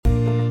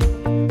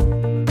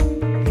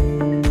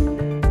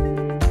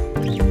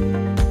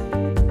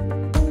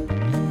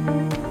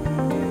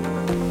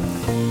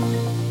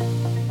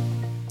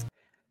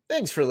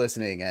Thanks for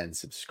listening and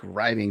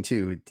subscribing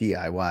to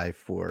DIY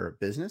for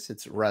Business.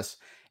 It's Russ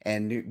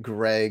and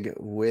Greg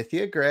with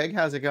you. Greg,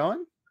 how's it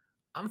going?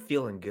 I'm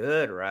feeling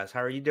good, Russ.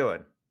 How are you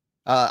doing?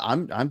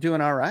 I'm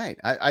doing all right.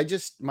 I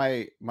just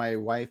my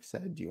wife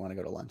said, "Do you want to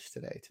go to lunch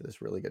today to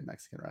this really good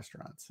Mexican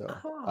restaurant?" So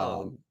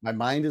Oh, my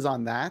mind is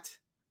on that.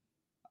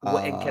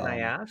 what and can I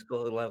Um, ask,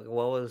 what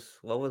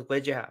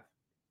what'd you have?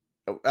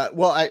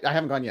 well, I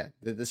haven't gone yet.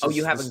 Oh, you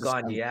This haven't is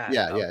gone yet.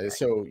 yeah, yeah. Okay.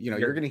 So you're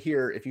You're gonna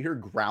hear if you hear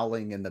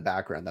growling in the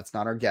background, that's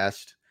not our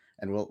guest,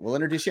 and we'll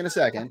introduce you in a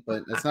second,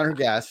 but that's not our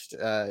guest.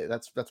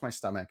 That's my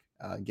stomach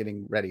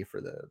getting ready for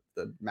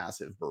the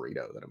massive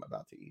burrito that I'm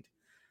about to eat.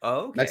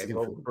 okay, Mexican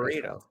well, food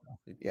restaurant.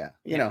 burrito. So,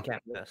 yeah,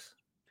 Can't miss.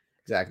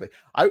 exactly.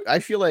 I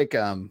feel like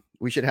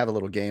we should have a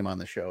little game on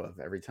the show of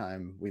every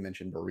time we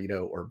mention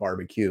burrito or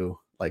barbecue,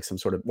 like some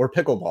sort of or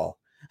pickleball,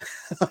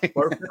 like,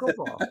 Or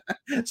pickleball.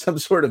 some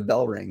sort of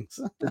bell rings.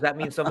 Does that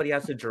mean somebody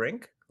has to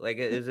drink? Like,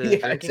 is it a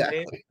Yeah, drinking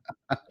game?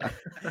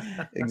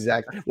 exactly.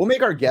 Exactly. We'll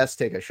make our guests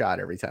take a shot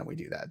every time we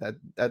do that.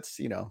 That's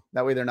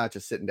that way they're not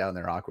just sitting down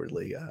there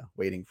awkwardly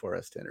waiting for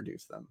us to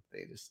introduce them.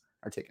 They just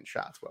are taking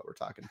shots while we're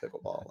talking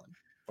pickleball and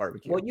Well,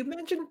 barbecue.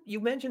 you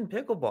mentioned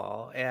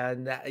pickleball,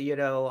 and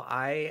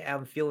I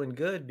am feeling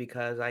good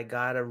because I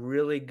got a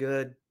really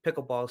good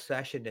pickleball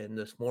session in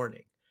this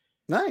morning.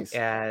 Nice.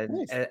 And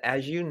Nice.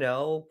 as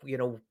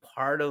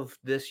part of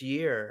this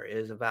year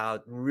is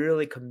about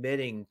really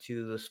committing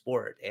to the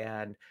sport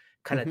and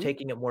kind of Hmm.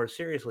 taking it more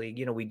seriously.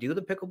 We do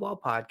the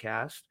pickleball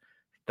podcast,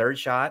 Third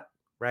Shot,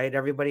 right?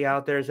 Everybody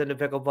out there is into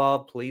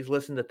pickleball. Please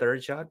listen to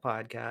Third Shot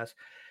podcast.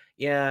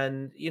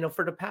 And,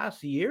 for the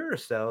past year or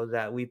so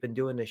that we've been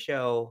doing the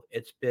show,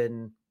 it's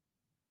been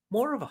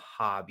more of a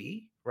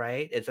hobby,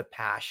 right? It's a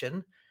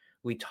passion.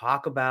 We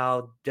talk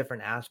about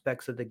different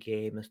aspects of the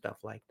game and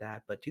stuff like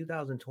that. But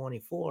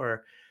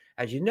 2024,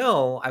 as you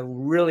know, I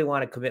really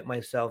want to commit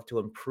myself to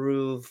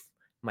improve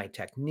my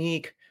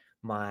technique,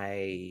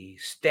 my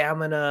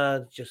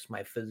stamina, just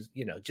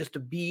just to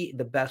be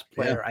the best Yeah.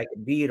 player I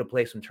can be, to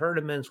play some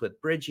tournaments with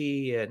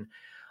Bridgie and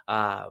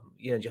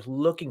just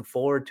looking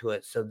forward to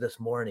it. So this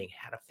morning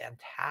had a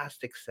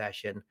fantastic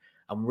session.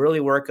 I'm really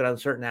working on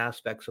certain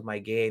aspects of my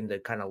game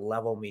that kind of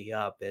level me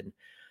up. And,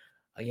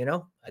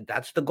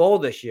 that's the goal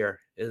this year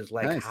is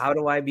like, Nice. how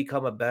do I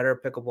become a better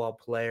pickleball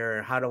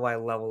player? How do I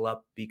level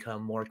up,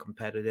 become more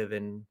competitive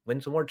and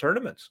win some more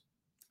tournaments?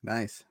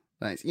 Nice.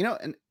 Nice.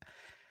 And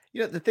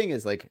the thing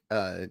is, like,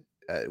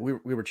 we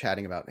were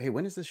chatting about, hey,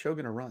 when is this show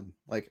gonna run?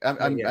 Like, I'm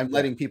Yeah, I'm yeah, I'm yeah.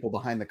 letting people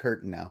behind the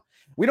curtain now.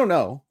 We don't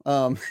know.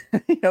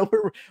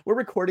 We're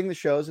recording the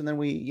shows, and then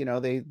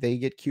they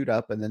get queued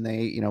up, and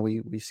then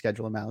we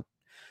schedule them out.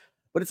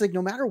 But it's like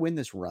no matter when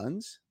this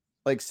runs,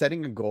 like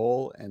setting a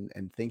goal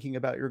and thinking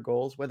about your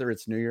goals, whether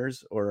it's New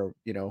Year's or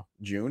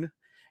June,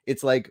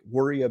 it's like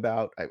worry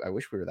about. I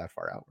wish we were that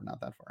far out. We're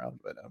not that far out,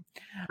 but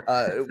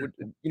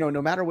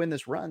no matter when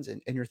this runs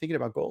and you're thinking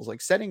about goals, like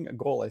setting a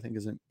goal, I think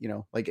isn't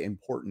like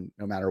important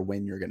no matter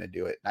when you're going to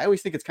do it. And I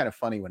always think it's kind of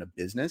funny when a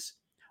business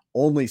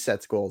only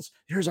sets goals.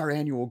 Here's our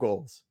annual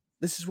goals.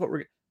 This is what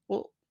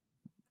well,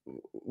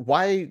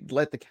 why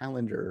let the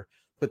calendar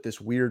put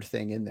this weird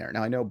thing in there?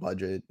 Now I know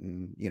budget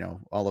and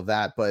all of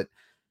that, but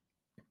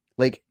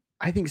like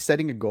I think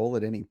setting a goal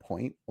at any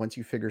point once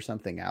you figure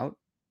something out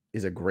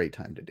is a great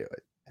time to do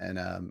it.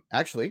 And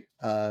actually,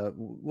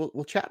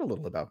 we'll chat a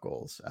little about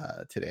goals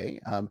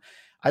today.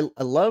 I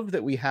love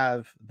that we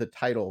have the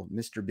title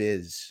Mr.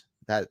 Biz.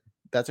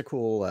 That's a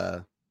cool.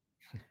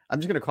 I'm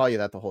just gonna call you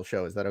that the whole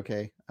show. Is that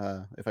okay?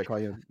 If I call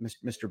you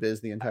Mr.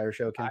 Biz the entire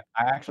show, Ken?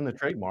 I asked on the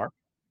trademark.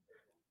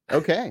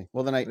 Okay.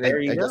 Well, then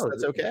There you I guess go.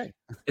 that's okay.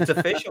 It's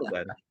official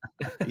then.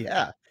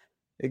 Yeah,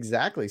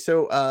 exactly.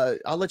 So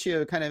I'll let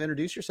you kind of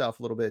introduce yourself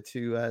a little bit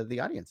to the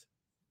audience.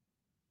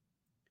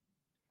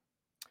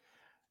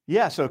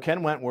 Yeah, so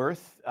Ken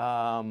Wentworth,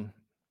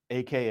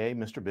 aka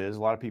Mr. Biz. A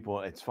lot of people.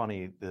 It's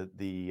funny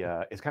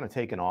the it's kind of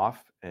taken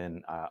off,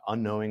 and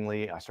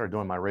unknowingly, I started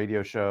doing my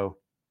radio show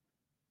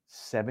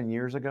 7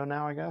 years ago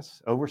now. I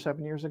guess over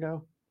 7 years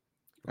ago.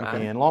 Okay. Wow.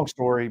 And long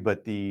story,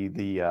 but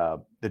the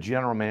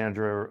general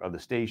manager of the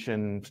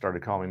station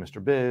started calling me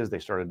Mr. Biz. They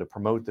started to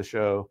promote the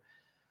show,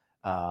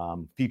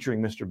 featuring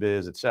Mr.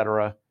 Biz,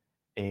 etc.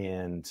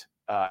 And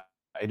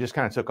it just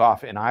kind of took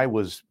off. And I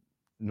was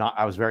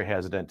very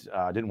hesitant.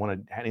 I didn't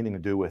want to have anything to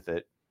do with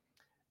it.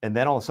 And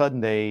then all of a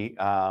sudden,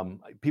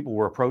 people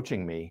were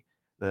approaching me.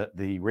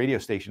 The radio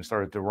station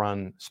started to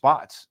run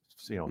spots,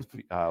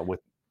 with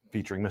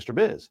featuring Mr.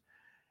 Biz.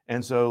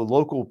 And so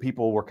local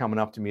people were coming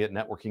up to me at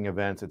networking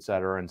events, et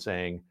cetera, and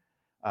saying,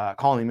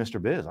 calling me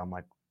Mr. Biz. I'm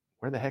like,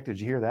 where the heck did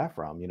you hear that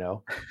from?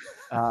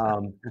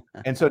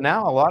 And so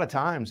now a lot of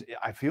times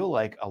I feel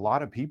like a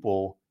lot of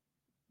people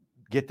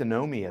get to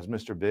know me as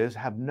Mr. Biz,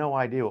 have no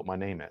idea what my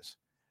name is.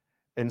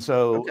 And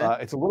so Okay.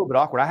 it's a little bit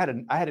awkward. I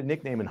had a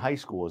nickname in high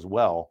school as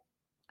well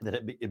that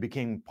it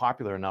became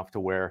popular enough to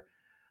where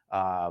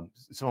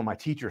some of my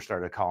teachers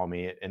started calling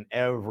me it, and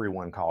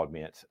everyone called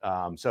me it.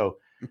 So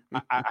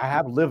I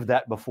have lived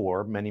that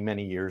before many,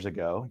 many years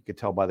ago. You could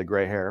tell by the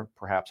gray hair,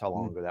 perhaps how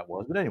long ago that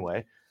was. But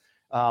anyway,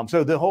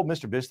 So the whole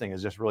Mr. Biz thing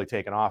has just really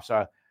taken off.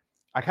 So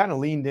I kind of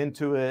leaned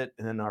into it,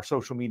 and then our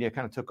social media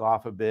kind of took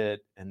off a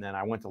bit. And then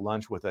I went to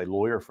lunch with a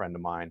lawyer friend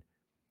of mine,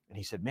 and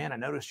he said, "Man, I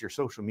noticed your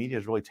social media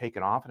has really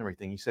taken off and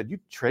everything." He said, "You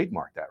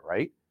trademarked that,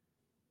 right?"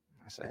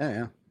 I said,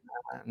 Yeah.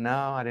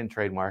 "No, I didn't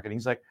trademark it."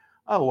 He's like,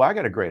 "Oh, well, I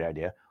got a great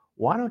idea.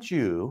 Why don't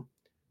you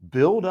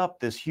build up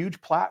this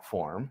huge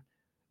platform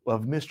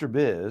of Mr.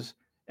 Biz,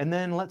 and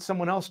then let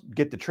someone else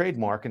get the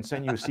trademark and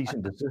send you a cease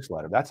and desist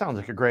letter? That sounds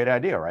like a great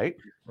idea, right?"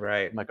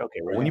 Right. I'm like,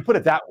 "Okay, well, when Right. you put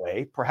it that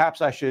way,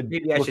 perhaps I should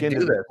Maybe I look should into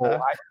do this this, whole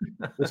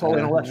huh? this whole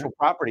Yeah. intellectual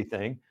property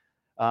thing."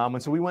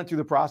 And so we went through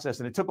the process,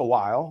 and it took a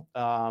while,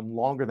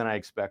 longer than I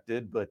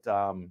expected. But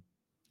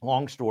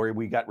long story,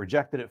 we got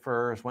rejected at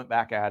first, went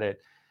back at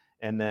it,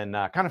 and then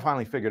kind of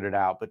finally figured it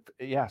out. But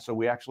yeah,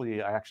 so I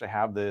actually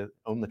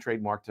own the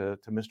trademark to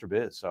Mr.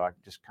 Biz, so I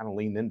just kind of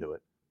leaned into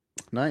it.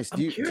 Nice.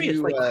 I'm curious,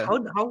 like,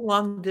 how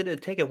long did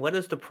it take, and what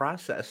is the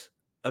process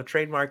of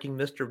trademarking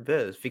Mr.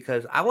 Biz?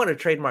 Because I want to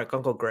trademark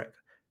Uncle Greg.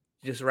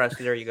 Just rest.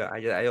 There you go.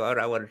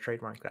 I want to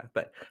trademark that.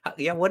 But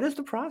yeah, what is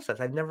the process?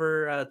 I've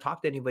never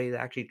talked to anybody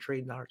that actually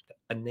trademarked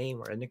a name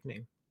or a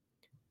nickname.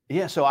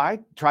 Yeah, so I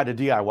tried to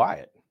DIY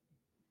it.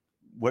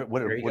 There you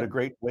What a go.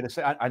 great way to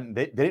say.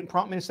 They didn't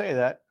prompt me to say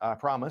that. I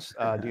promise.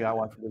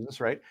 DIY for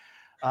business, right?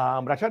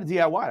 But I tried to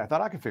DIY it. I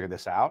thought I could figure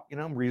this out. You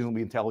know, I'm a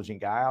reasonably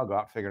intelligent guy. I'll go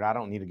out and figure it out. I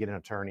don't need to get an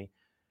attorney.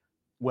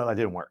 Well, it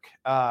didn't work.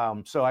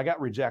 So I got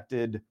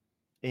rejected.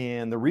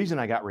 And the reason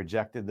I got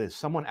rejected is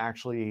someone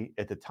actually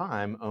at the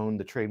time owned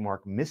the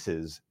trademark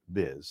Mrs.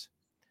 Biz.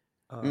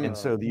 And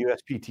so the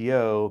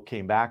USPTO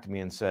came back to me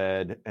and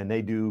said, and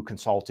they do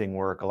consulting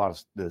work, a lot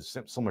of the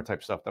similar type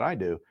of stuff that I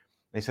do.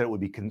 They said it would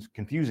be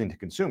confusing to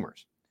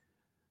consumers.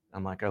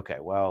 I'm like, okay,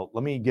 well,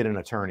 let me get an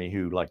attorney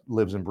who like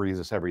lives and breathes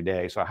this every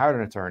day. So I hired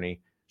an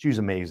attorney. She was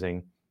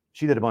amazing.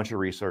 She did a bunch of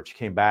research. She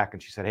came back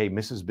and she said, "Hey,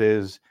 Mrs.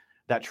 Biz,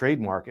 that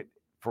trademark,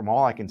 from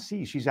all I can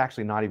see, she's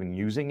actually not even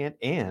using it,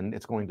 and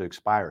it's going to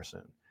expire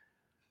soon.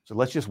 So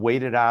let's just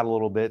wait it out a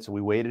little bit." So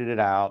we waited it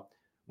out.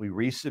 We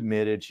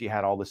resubmitted. She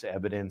had all this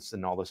evidence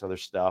and all this other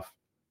stuff.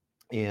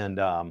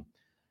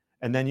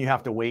 And then you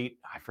have to wait,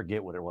 I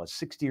forget what it was,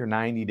 60 or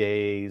 90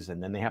 days.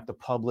 And then they have to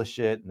publish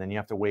it. And then you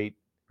have to wait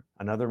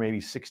another maybe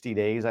 60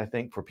 days, I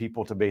think, for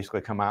people to basically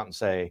come out and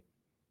say,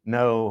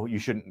 "No, you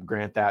shouldn't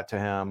grant that to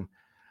him."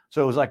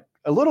 So it was like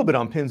a little bit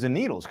on pins and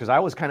needles because I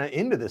was kind of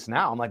into this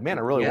now. I'm like, man,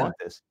 I really want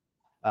this.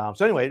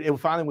 So anyway, it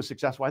finally was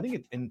successful. I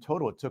think in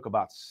total, it took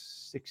about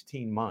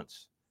 16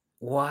 months.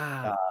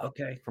 Wow.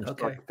 Okay. From Okay.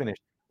 start to finish.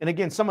 And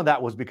again, some of that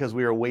was because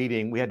we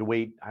had to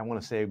wait, I want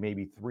to say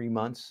maybe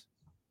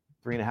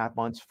 3.5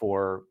 months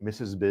for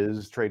Mrs.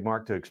 Biz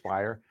trademark to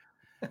expire.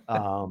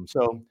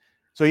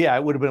 So yeah,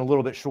 it would have been a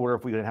little bit shorter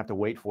if we didn't have to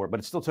wait for it, but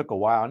it still took a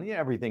while. And yeah,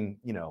 everything,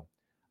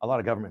 a lot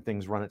of government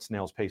things run at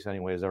snail's pace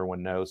anyway, as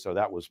everyone knows. So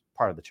that was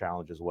part of the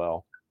challenge as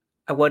well.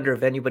 I wonder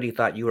if anybody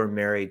thought you were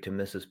married to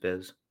Mrs.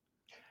 Biz.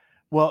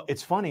 Well,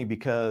 it's funny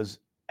because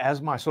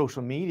as my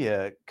social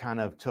media kind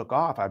of took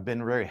off, I've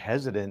been very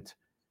hesitant.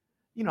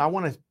 I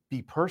want to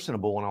be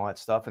personable and all that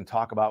stuff and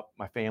talk about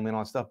my family and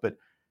all that stuff. But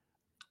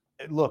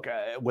look,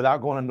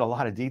 without going into a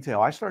lot of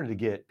detail, I started to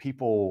get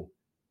people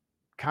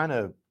kind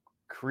of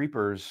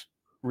creepers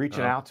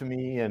reaching out to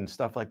me and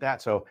stuff like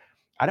that. So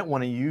I didn't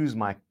want to use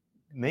my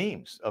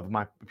names of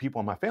my people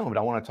in my family, but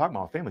I want to talk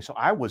about my family. So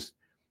I was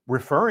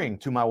referring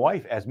to my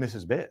wife as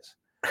Mrs. Biz.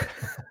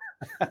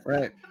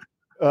 Right.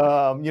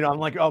 I'm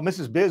like, "Oh,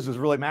 Mrs. Biz was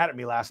really mad at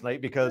me last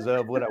night because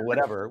of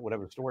whatever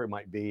the story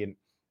might be."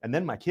 And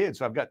then my kids,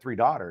 so I've got 3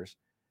 daughters,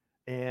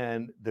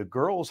 and the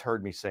girls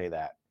heard me say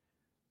that.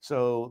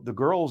 So the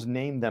girls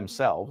named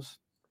themselves.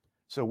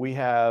 So we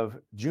have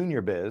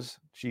Junior Biz.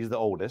 She's the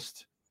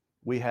oldest.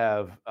 We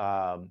have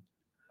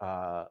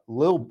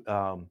Lil.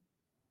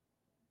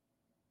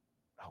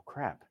 Oh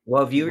crap!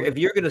 Well, if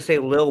you're going to say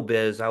Lil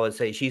Biz, I would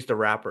say she's the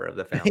rapper of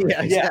the family.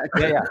 Yeah,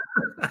 exactly.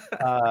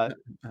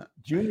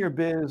 Junior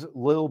Biz,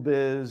 Lil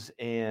Biz,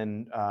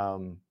 and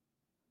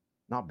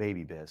not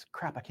Baby Biz.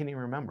 Crap, I can't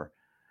even remember.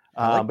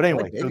 But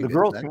anyway, so the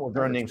girls came up with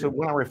their own name. So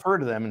when I refer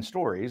to them in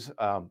stories,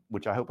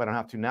 which I hope I don't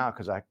have to now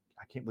because I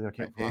can't believe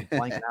I'm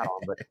blanking out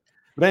on.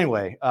 But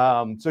anyway,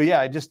 so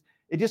yeah, it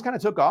just kind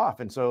of took off,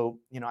 and so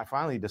I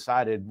finally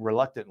decided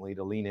reluctantly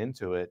to lean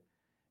into it.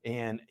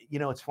 And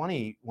it's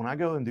funny when I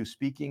go and do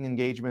speaking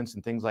engagements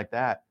and things like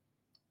that.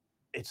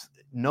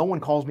 No one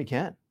calls me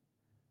Ken.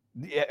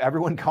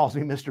 Everyone calls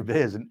me Mr.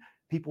 Biz, and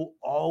people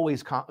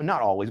always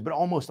not always, but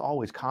almost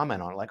always comment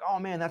on it, like, "Oh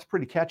man, that's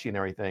pretty catchy" and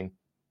everything.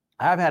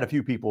 I've had a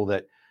few people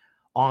that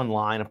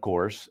online, of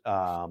course,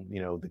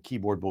 the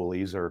keyboard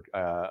bullies or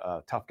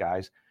tough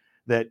guys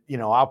that,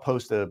 I'll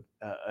post an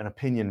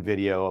opinion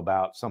video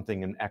about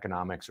something in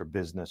economics or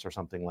business or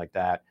something like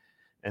that.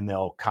 And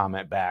they'll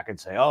comment back and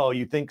say, "Oh,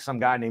 you think some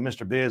guy named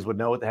Mr. Biz would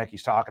know what the heck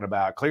he's talking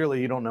about?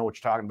 Clearly you don't know what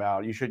you're talking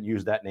about. You shouldn't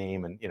use that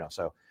name." And,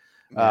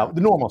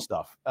 the normal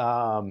stuff.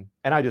 And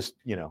I just,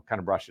 kind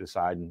of brush it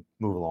aside and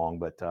move along.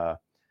 But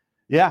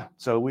yeah,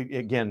 so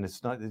it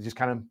just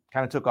kind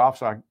of took off.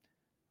 So it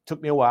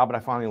took me a while, but I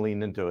finally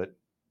leaned into it.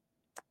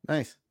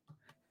 Nice.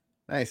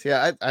 Nice.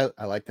 Yeah,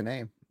 I like the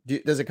name.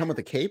 Does it come with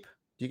a cape?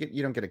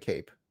 You don't get a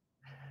cape.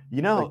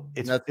 Like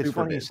that's It's super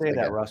funny you biz, say I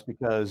that, guess. Russ,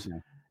 because Yeah.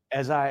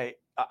 as I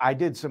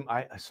did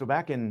so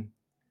back in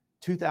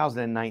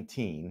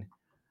 2019,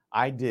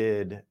 I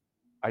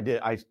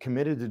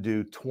committed to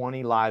do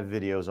 20 live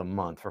videos a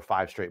month for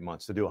 5 straight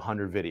months to do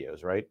 100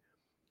 videos, right?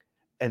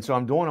 And so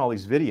I'm doing all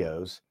these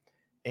videos,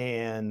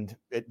 and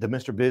the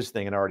Mr. Biz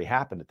thing had already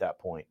happened at that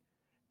point.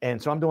 And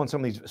so I'm doing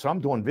some of these. So I'm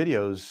doing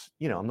videos,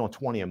 I'm doing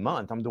 20 a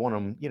month. I'm doing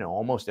them,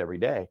 almost every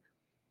day.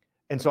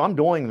 And so I'm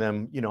doing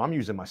them, I'm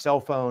using my cell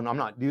phone.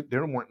 They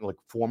weren't like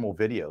formal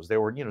videos. They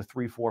were,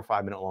 3, 4,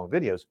 5 minute long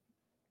videos.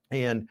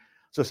 And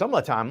so some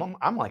of the time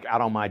I'm like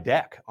out on my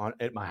deck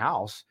at my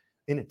house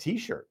in a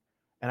t-shirt.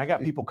 And I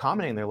got people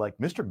commenting, they're like,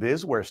 Mr.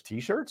 Biz wears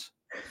t-shirts.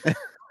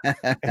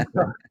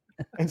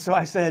 And so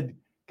I said,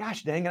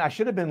 gosh dang it, I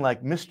should have been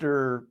like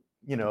Mr.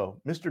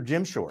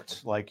 Gym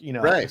Shorts. Like,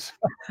 Right.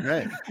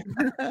 Right.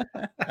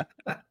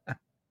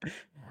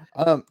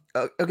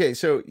 Okay,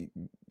 so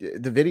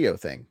the video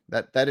thing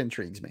that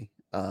intrigues me.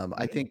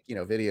 I think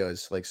video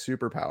is like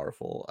super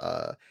powerful.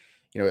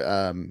 You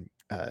know,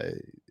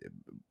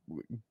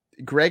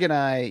 Greg and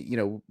I,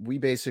 we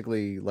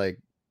basically like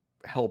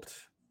helped.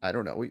 I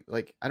don't know.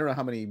 I don't know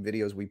how many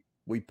videos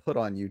we put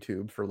on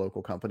YouTube for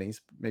local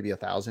companies, maybe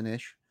 1,000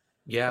 ish.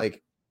 Yeah.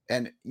 Like,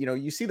 and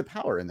you see the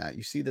power in that.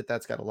 You see that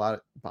that's got a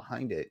lot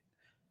behind it.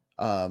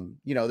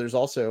 There's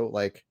also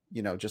like,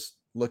 just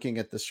looking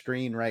at the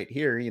screen right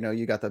here,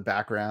 you got the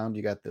background,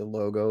 you got the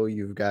logo,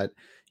 you've got,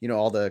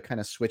 all the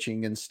kind of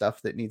switching and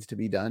stuff that needs to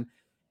be done.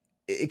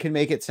 It can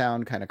make it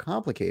sound kind of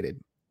complicated.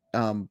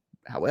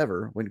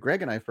 However, when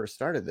Greg and I first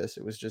started this,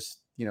 it was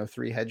just,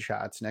 3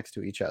 headshots next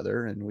to each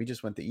other, and we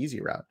just went the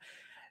easy route.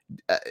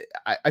 uh,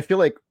 I feel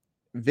like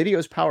video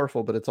is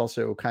powerful, but it's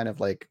also kind of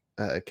like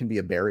can be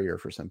a barrier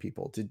for some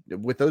people.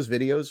 With those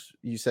videos,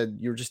 you said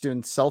you were just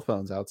doing cell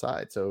phones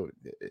outside. So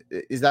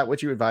is that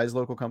what you advise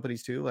local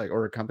companies to, like,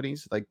 or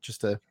companies like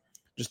just to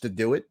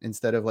do it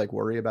instead of like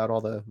worry about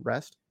all the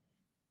rest?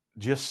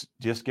 Just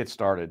get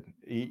started.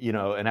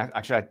 And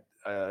actually,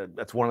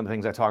 that's one of the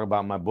things I talk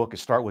about in my book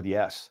is start with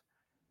yes.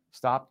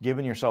 Stop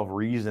giving yourself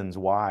reasons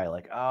why,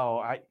 like,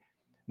 oh,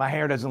 my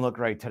hair doesn't look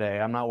right today.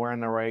 I'm not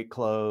wearing the right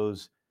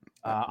clothes.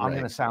 I'm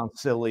going Right. to sound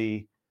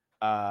silly.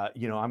 I'm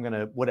going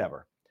to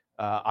whatever.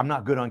 I'm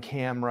not good on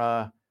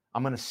camera.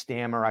 I'm going to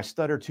stammer. I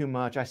stutter too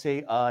much. I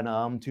say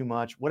and too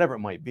much, whatever it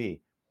might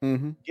be.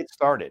 Mm-hmm. Get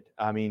started.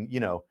 I mean,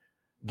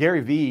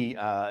 Gary Vee,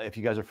 if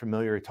you guys are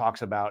familiar, he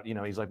talks about,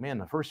 he's like, man,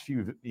 the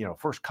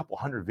first couple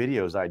hundred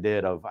videos I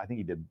did I think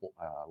he did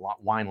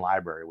wine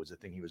library was the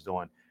thing he was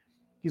doing.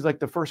 He's like,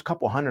 the first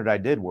couple hundred I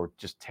did were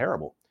just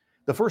terrible.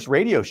 The first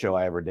radio show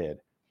I ever did,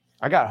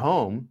 I got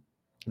home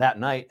that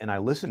night and I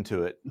listened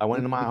to it. I went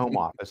into my home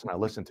office and I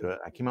listened to it.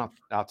 I came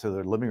out to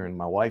the living room,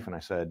 my wife, and I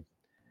said,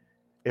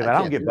 if I I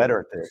don't can't get do better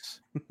at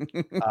this,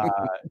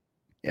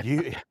 Yeah.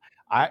 you,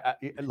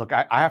 look,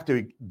 I have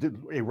to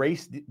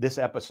erase this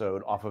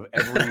episode off of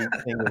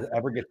everything that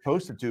ever gets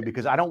posted to,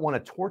 because I don't want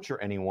to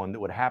torture anyone that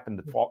would happen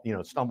to fall,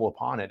 stumble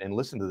upon it and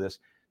listen to this.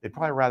 They'd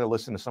probably rather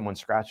listen to someone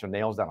scratch their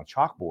nails down a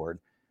chalkboard,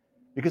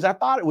 because I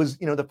thought it was,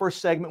 the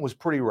first segment was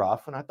pretty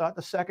rough, and I thought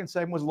the second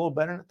segment was a little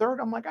better, and the third,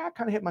 I'm like, I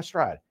kind of hit my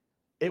stride.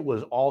 It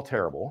was all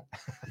terrible.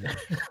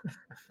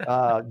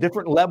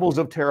 Different levels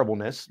of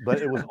terribleness,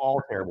 but it was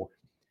all terrible.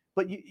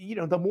 But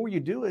the more you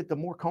do it, the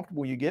more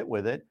comfortable you get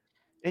with it.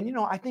 And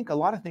I think a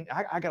lot of things.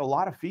 I got a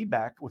lot of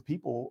feedback with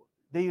people.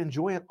 They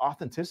enjoy it,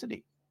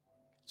 authenticity.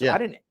 So Yeah. I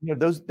didn't,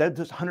 those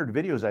 100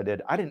 videos I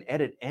did, I didn't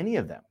edit any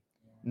of them,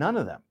 none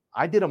of them.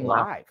 I did them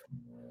Wow. live.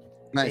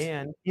 Nice.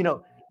 And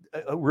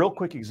a real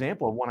quick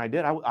example of one I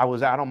did. I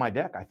was out on my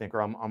deck, I think,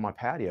 or on my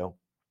patio,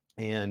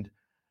 and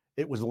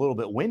it was a little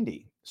bit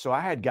windy. So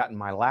I had gotten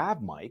my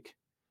lav mic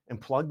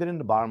and plugged it in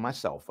the bottom of my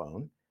cell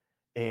phone,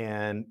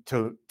 and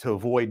to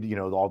avoid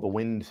all the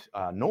wind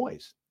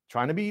noise,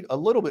 trying to be a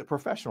little bit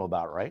professional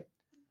about it, right?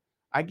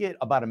 I get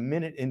about a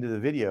minute into the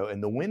video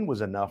and the wind was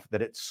enough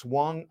that it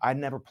swung. I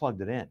never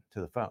plugged it in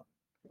to the phone.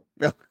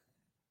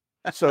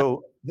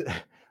 So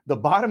the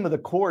bottom of the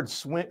cord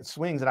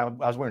swings, and I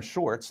was wearing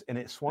shorts, and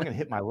it swung and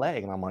hit my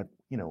leg, and I'm like,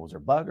 was there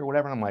a bug or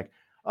whatever? And I'm like,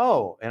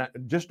 oh, and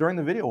just during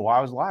the video while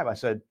I was live, I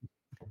said,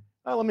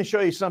 oh, let me show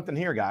you something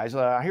here, guys.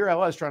 Here I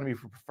was trying to be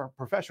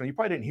professional. You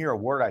probably didn't hear a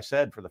word I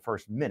said for the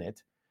first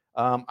minute.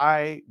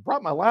 I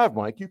brought my lav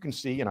mic, you can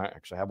see, and I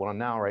actually have one on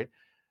now, right?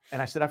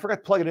 And I said, I forgot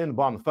to plug it in the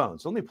bottom of the phone.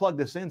 So let me plug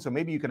this in so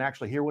maybe you can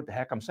actually hear what the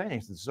heck I'm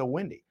saying since it's so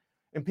windy.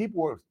 And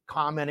people were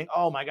commenting,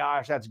 oh my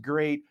gosh, that's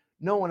great.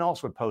 No one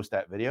else would post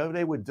that video.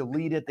 They would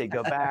delete it. They'd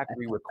go back,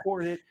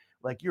 re-record it.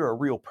 Like, you're a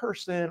real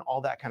person,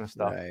 all that kind of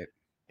stuff. Right.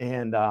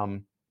 And,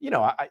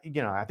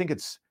 I think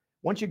it's,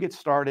 once you get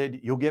started,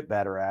 you'll get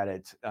better at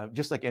it.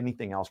 Just like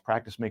anything else,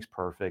 practice makes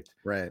perfect.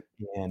 Right.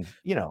 And,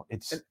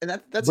 it's,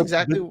 And that's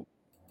exactly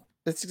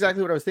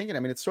what I was thinking. I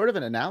mean, it's sort of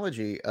an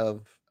analogy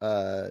of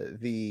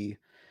the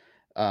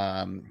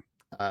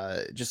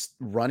just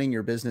running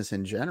your business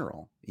in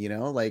general.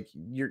 Like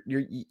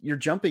you're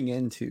jumping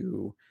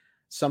into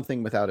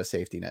something without a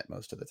safety net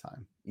most of the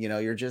time. You know,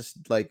 you're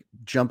just like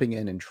jumping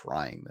in and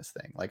trying this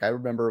thing. Like I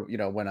remember, you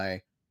know, when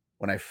I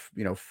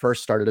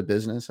first started a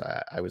business,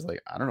 I was like,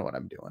 I don't know what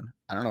I'm doing.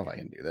 I don't know if I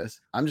can do this.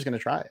 I'm just going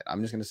to try it.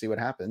 I'm just going to see what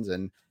happens.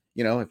 And,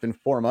 you know, if in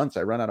 4 months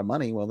I run out of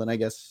money, well, then I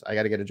guess I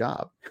got to get a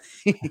job.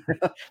 You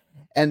know?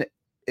 And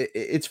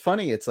it's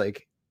funny. It's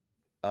like,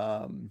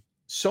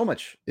 so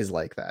much is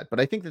like that, but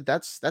I think that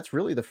that's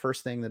really the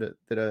first thing that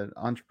an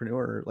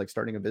entrepreneur like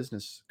starting a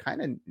business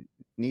kind of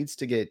needs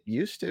to get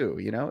used to,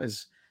 you know,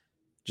 is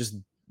just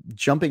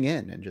jumping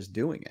in and just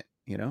doing it,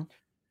 you know.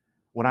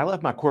 When I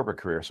left my corporate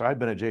career, so I'd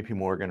been at JP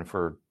Morgan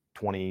for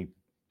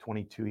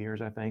 22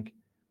 years, I think.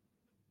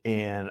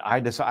 And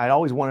I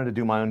always wanted to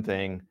do my own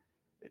thing.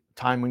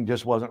 Timing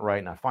just wasn't right.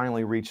 And I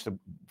finally reached,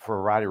 for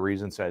a variety of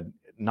reasons, said,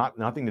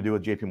 nothing to do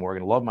with JP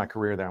Morgan. Love my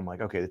career there. I'm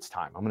like, okay, it's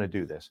time. I'm going to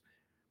do this.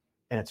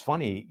 And it's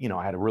funny, you know,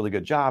 I had a really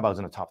good job. I was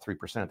in the top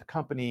 3% at the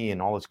company and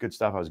all this good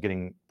stuff. I was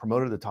getting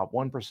promoted to the top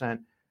 1%.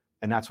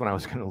 And that's when I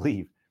was going to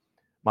leave.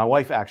 My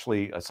wife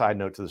actually, a side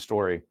note to the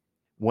story,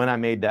 when I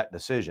made that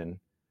decision,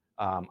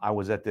 I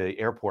was at the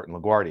airport in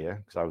LaGuardia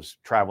because I was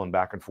traveling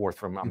back and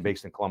forth I'm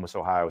based in Columbus,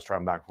 Ohio. I was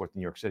traveling back and forth to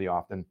New York City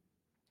often.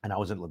 And I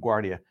was in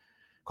LaGuardia.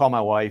 Called my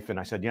wife and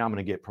I said, yeah, I'm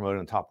going to get promoted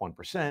in the top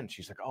 1%.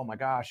 She's like, oh my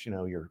gosh, you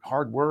know, your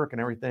hard work and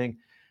everything.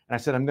 And I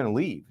said, I'm going to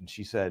leave. And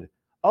she said,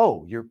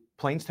 oh, your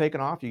plane's taken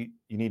off. You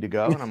need to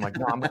go. And I'm like,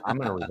 no, I'm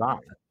going to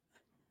resign.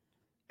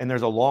 And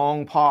there's a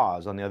long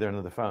pause on the other end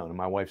of the phone. And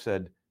my wife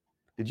said,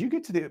 did you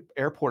get to the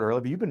airport early?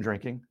 Have you been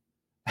drinking?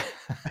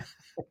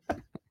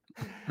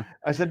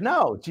 I said,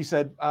 no. She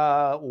said,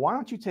 why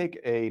don't you take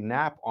a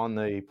nap on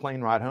the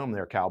plane ride home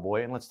there,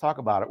 cowboy? And let's talk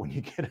about it when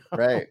you get home.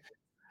 Right.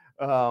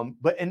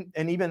 But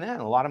even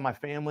then, a lot of my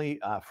family,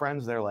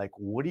 friends, they're like,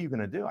 what are you going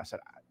to do? I said,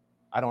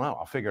 I don't know.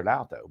 I'll figure it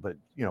out though. But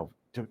you know,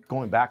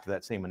 going back to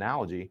that same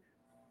analogy,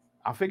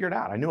 I'll figure it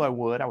out. I knew I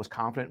would. I was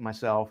confident in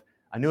myself.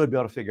 I knew I'd be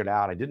able to figure it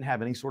out. I didn't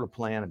have any sort of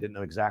plan. I didn't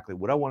know exactly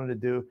what I wanted to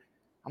do.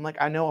 I'm like,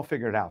 I know I'll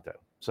figure it out though.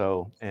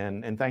 So,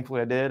 and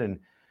thankfully I did. And,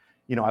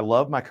 you know, I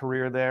love my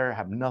career there. I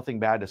have nothing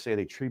bad to say.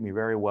 They treat me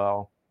very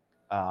well.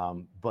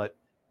 But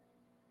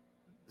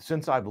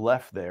since I've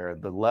left there,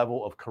 the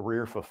level of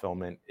career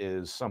fulfillment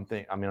is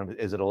something, I mean,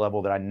 is at a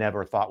level that I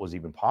never thought was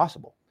even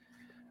possible.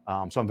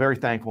 So I'm very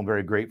thankful and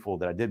very grateful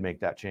that I did make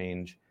that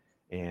change.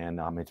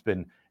 And I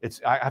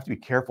have to be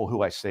careful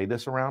who I say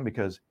this around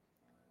because,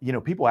 you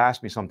know, people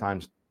ask me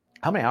sometimes,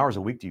 how many hours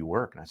a week do you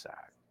work? And I say,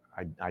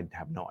 I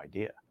have no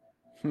idea.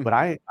 But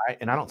I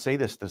don't say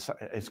this,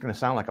 it's going to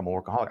sound like I'm a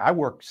workaholic. I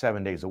work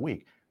 7 days a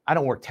week. I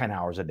don't work 10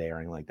 hours a day or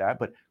anything like that,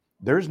 but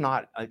there's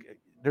not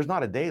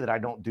a day that I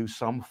don't do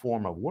some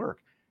form of work.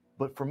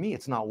 But for me,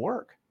 it's not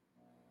work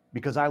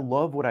because I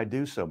love what I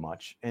do so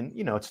much. And,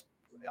 you know,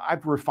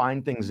 I've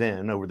refined things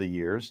over the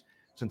years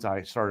since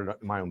I started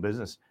my own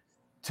business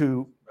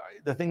to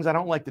the things I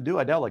don't like to do,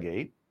 I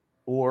delegate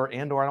or I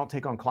don't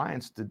take on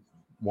clients to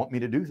want me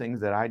to do things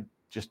that I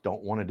just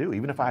don't want to do.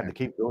 Even if I have the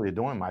capability of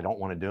doing them, I don't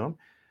want to do them.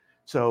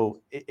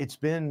 So it's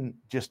been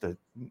just a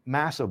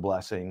massive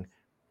blessing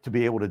to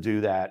be able to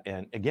do that.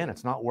 And again,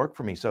 it's not work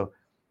for me. So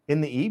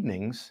in the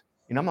evenings,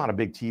 you know, I'm not a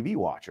big TV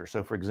watcher.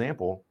 So for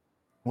example,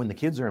 when the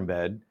kids are in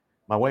bed,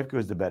 my wife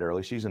goes to bed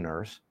early. She's a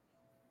nurse.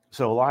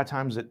 So a lot of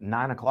times at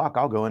 9 o'clock,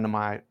 I'll go into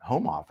my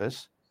home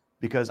office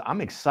because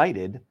I'm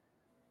excited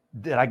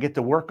that I get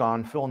to work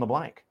on fill in the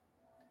blank.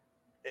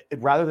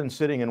 Rather than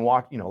sitting and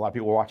watch, you know, a lot of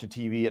people are watching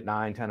TV at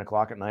 9, 10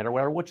 o'clock at night or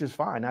whatever, which is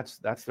fine. That's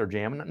their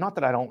jam. And not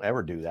that I don't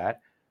ever do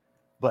that,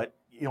 but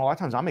you know, a lot of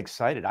times I'm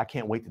excited. I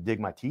can't wait to dig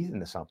my teeth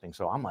into something.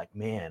 So I'm like,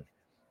 man,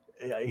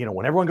 you know,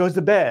 when everyone goes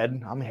to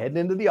bed, I'm heading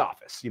into the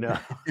office, you know?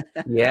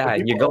 Yeah.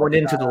 You're going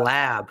into the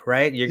lab,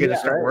 right? You're going to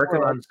start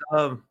working on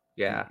some.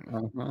 Yeah.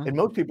 And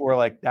most people are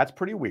like, that's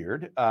pretty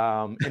weird.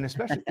 And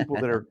especially people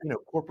that are, you know,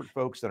 corporate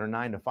folks that are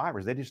 9 to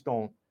 5ers, they just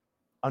don't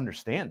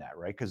understand that,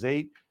 right? Because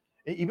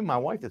even my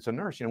wife that's a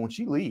nurse, you know, when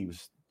she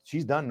leaves,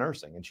 she's done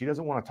nursing and she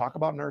doesn't want to talk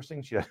about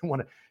nursing.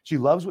 She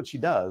loves what she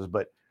does,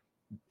 but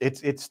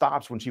it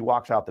stops when she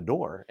walks out the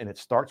door and it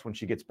starts when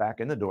she gets back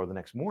in the door the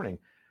next morning,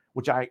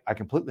 which I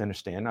completely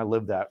understand. I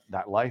live that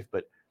life,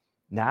 but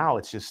now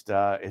it's just,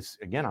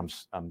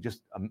 I'm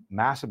just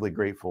massively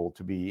grateful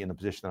to be in the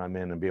position that I'm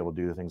in and be able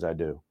to do the things I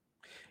do.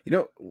 You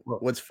know,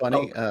 what's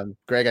funny,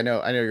 Greg, I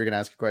know you're going to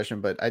ask a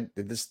question, but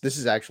this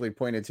is actually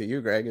pointed to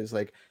you, Greg, is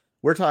like,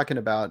 we're talking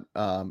about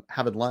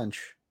having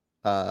lunch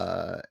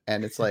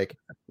and it's like,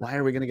 why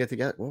are we going to get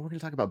together? Well, we're going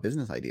to talk about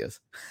business ideas.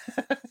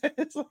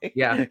 It's like,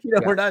 you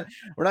know, we're not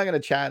going to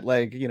chat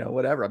like, you know,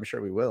 whatever. I'm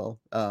sure we will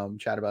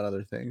chat about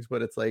other things,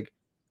 but it's like,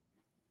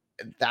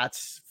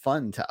 that's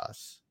fun to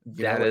us.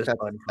 You know,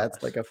 like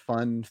that's like a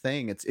fun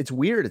thing. It's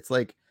weird. It's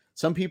like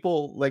some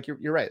people, like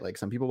you're right. Like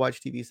some people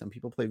watch TV, some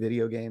people play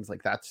video games.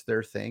 Like that's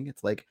their thing.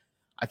 It's like,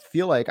 I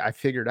feel like I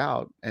figured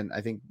out, and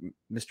I think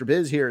Mr.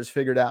 Biz here has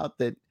figured out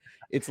that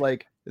it's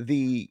like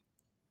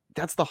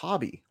that's the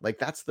hobby. Like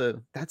that's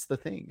the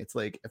thing. It's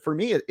like, for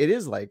me, it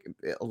is like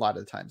a lot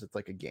of the times it's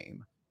like a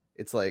game.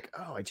 It's like,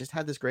 oh, I just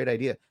had this great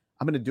idea.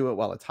 I'm going to do it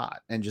while it's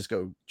hot and just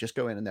go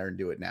in there and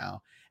do it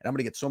now. And I'm going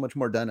to get so much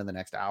more done in the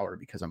next hour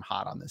because I'm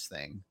hot on this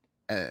thing,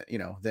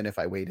 than if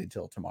I waited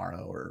till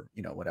tomorrow or,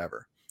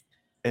 whatever.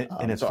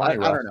 And it's So funny, I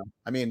Russ. don't know.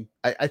 I mean,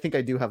 I think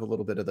I do have a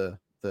little bit of the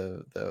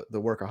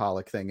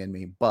workaholic thing in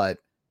me, but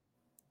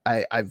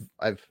I've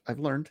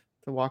learned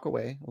to walk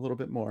away a little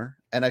bit more.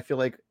 And I feel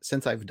like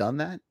since I've done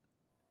that,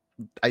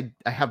 I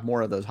have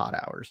more of those hot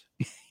hours,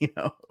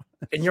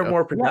 And you're so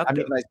more Yeah, I it's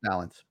mean, productive. a nice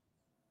balance.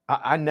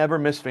 I never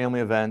miss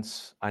family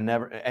events. I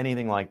never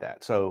anything like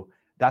that. So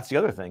that's the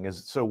other thing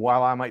is, so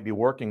while I might be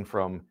working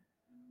from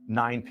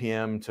 9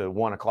 p.m. to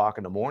 1 o'clock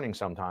in the morning,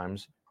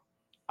 sometimes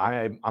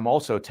I'm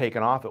also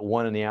taking off at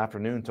 1 in the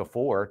afternoon to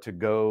 4 to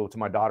go to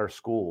my daughter's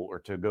school or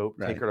to go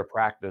take Right. her to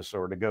practice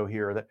or to go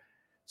here or that.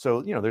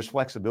 So, there's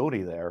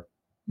flexibility there.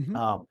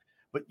 Mhm.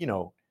 But,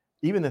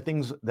 even the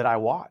things that I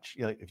watch,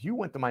 if you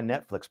went to my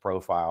Netflix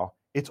profile,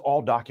 it's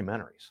all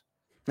documentaries.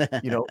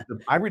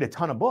 I read a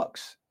ton of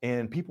books,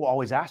 and people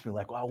always ask me,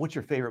 like, "Well, what's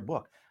your favorite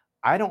book?"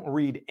 I don't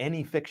read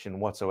any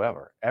fiction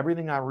whatsoever.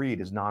 Everything I read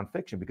is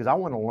nonfiction because I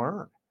want to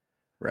learn.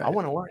 I Right.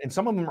 want to learn, and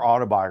some of them are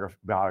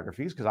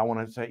autobiographies because I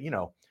want to say,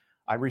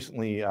 I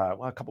recently,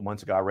 a couple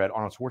months ago, I read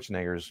Arnold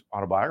Schwarzenegger's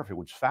autobiography,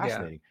 which is Yeah.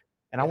 fascinating,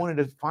 and I Yeah. wanted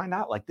to find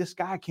out, like, this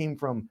guy came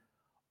from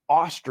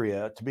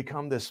Austria to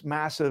become this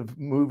massive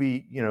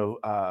movie,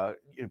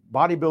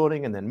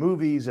 bodybuilding, and then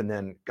movies, and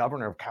then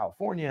governor of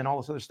California, and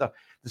all this other stuff.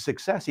 The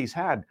success he's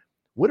had.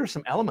 What are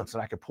some elements that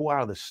I could pull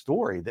out of this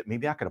story that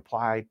maybe I could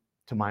apply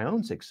to my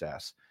own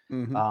success?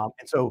 Mhm.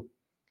 And so,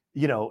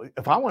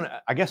 if I want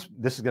to, I guess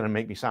this is going to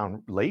make me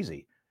sound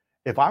lazy.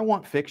 If I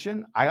want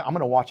fiction, I'm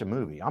going to watch a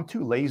movie. I'm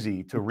too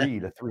lazy to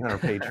read a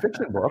 300-page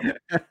fiction book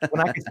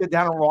when I can sit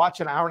down and watch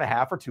an hour and a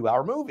half or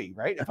 2-hour movie,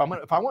 right? If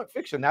I want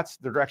fiction, that's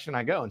the direction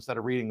I go instead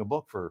of reading a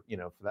book for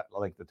that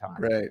length of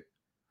time. Right.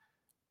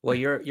 Well,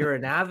 you're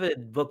an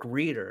avid book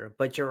reader,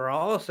 but you're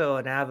also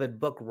an avid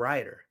book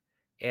writer.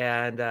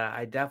 And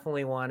I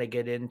definitely want to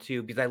get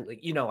into, because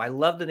I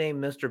love the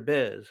name Mr.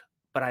 Biz,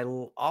 but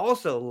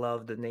also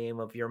love the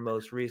name of your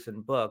most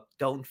recent book,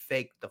 Don't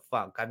Fake the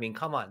Funk. I mean,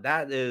 come on,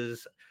 that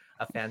is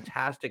a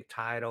fantastic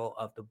title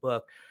of the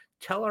book.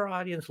 Tell our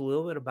audience a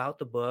little bit about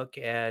the book.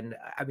 And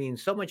I mean,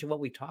 so much of what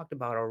we talked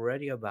about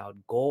already about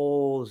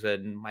goals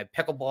and my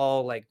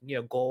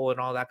pickleball, goal and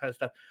all that kind of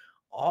stuff,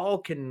 all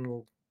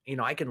can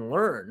I can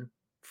learn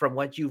from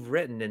what you've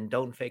written and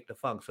Don't Fake the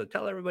Funk. So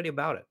tell everybody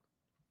about it.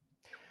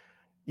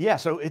 Yeah,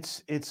 so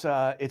it's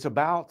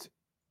about,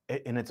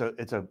 and it's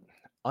a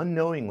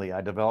unknowingly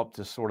I developed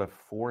this sort of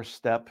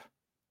 4-step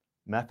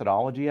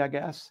methodology, I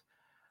guess,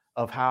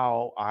 of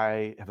how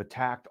I have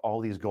attacked all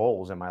these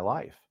goals in my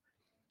life.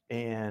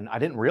 And I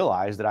didn't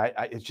realize that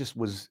it just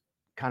was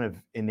kind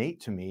of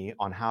innate to me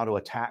on how to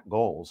attack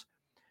goals.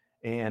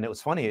 And it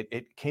was funny.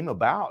 It came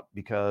about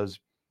because,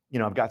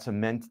 I've got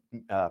some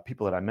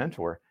people that I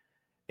mentor,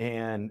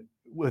 and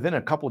within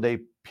a couple day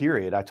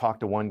period, I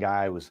talked to one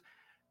guy who was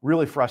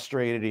really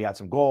frustrated. He had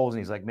some goals, and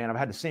he's like, "Man, I've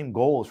had the same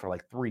goals for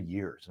like 3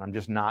 years, and I'm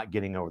just not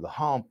getting over the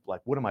hump.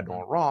 Like, what am I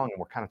doing wrong?" And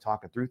we're kind of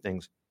talking through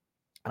things.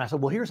 And I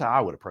said, "Well, here's how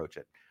I would approach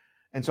it."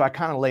 And so I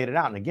kind of laid it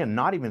out. And again,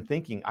 not even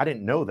thinking, I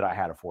didn't know that I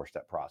had a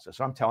 4-step process.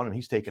 So I'm telling him,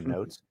 he's taking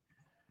notes.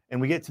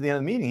 And we get to the end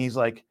of the meeting. He's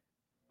like,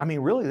 "I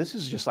mean, really, this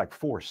is just like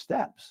 4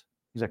 steps."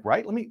 He's like,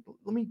 "Right? Let me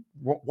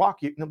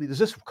walk you. Is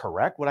this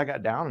correct? What I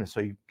got down?" And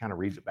so he kind of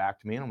reads it back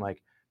to me. And I'm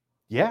like,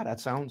 "Yeah, that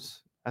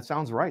sounds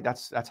right.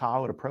 That's how I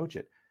would approach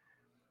it."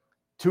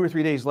 2 or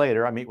 3 days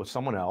later, I meet with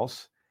someone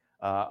else,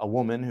 a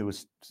woman who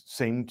was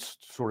same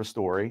sort of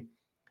story.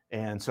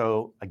 And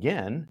so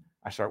again,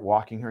 I start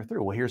walking her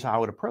through. Well, here's how I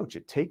would approach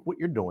it. Take what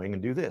you're doing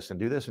and do this and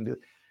do this and do.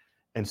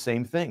 And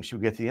same thing. She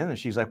would get to the end and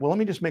she's like, "Well, let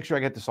me just make sure I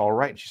get this all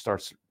right." And she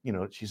starts,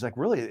 she's like,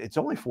 "Really, it's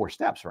only 4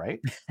 steps,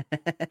 right?"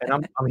 And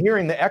I'm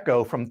hearing the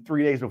echo from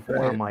 3 days before.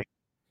 Right. I'm like,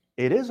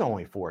 "It is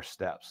only 4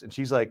 steps." And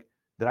she's like,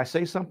 "Did I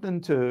say something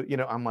to?"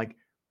 I'm like,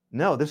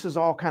 "No, this is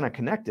all kind of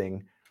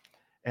connecting."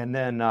 And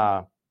then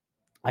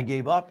I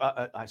gave up.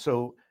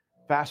 So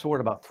fast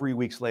forward about 3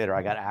 weeks later,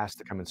 I got asked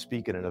to come and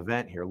speak at an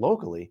event here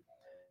locally.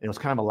 And it was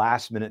kind of a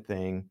last minute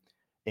thing.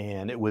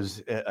 And it was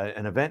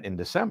an event in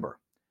December.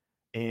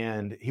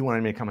 And he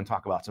wanted me to come and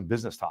talk about some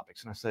business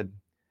topics. And I said,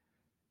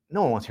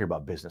 "No one wants to hear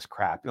about business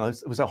crap." It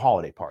was a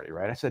holiday party,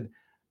 right? I said,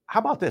 "How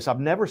about this?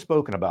 I've never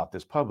spoken about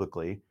this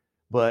publicly,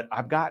 but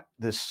I've got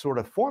this sort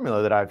of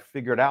formula that I've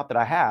figured out that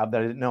I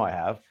didn't know I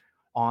have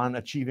on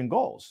achieving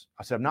goals."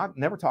 I said, "I've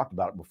never talked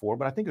about it before,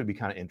 but I think it would be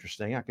kind of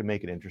interesting. I could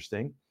make it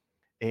interesting."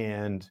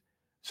 And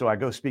so I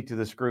go speak to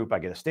this group. I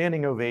get a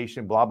standing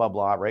ovation, blah, blah,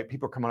 blah, right?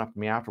 People are coming up to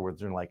me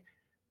afterwards and like,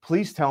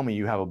 "Please tell me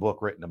you have a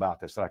book written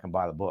about this so I can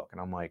buy the book." And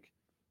I'm like,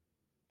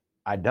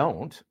 "I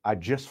don't. I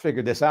just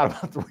figured this out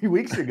about 3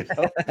 weeks ago."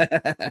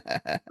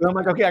 And I'm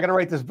like, "Okay, I got to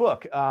write this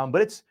book."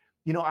 But it's,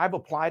 I've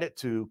applied it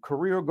to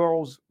career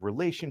goals,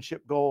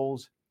 relationship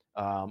goals.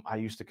 I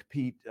used to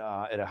compete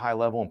at a high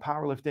level in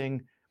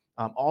powerlifting.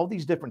 All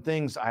these different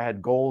things. I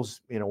had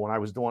goals, when I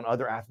was doing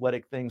other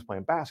athletic things,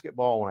 playing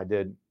basketball, when I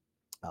did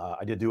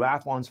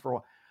duathlons for a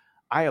while.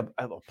 I've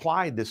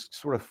applied this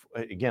sort of,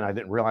 again, I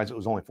didn't realize it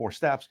was only 4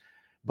 steps,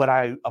 but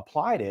I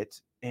applied it,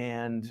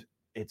 and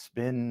it's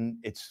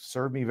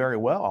served me very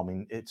well. I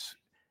mean,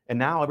 and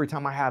now every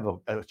time I have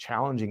a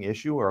challenging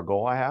issue or a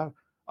goal I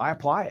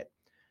apply it.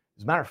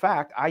 As a matter of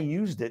fact, I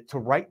used it to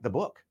write the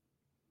book.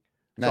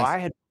 So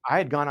Nice. I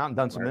had gone out and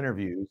done some Smart.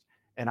 interviews,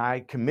 and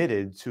I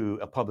committed to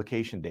a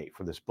publication date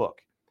for this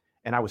book.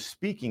 And I was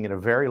speaking at a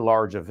very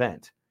large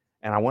event,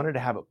 and I wanted to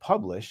have it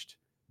published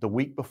the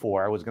week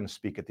before I was going to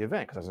speak at the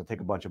event, because I was going to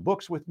take a bunch of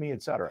books with me,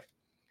 et cetera.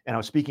 And I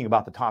was speaking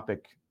about the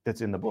topic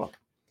that's in the book.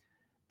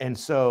 And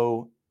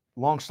so,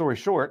 long story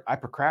short, I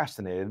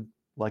procrastinated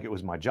like it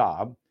was my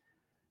job.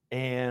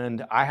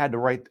 And I had to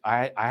write,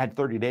 I had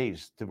 30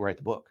 days to write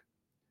the book.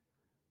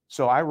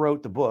 So I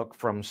wrote the book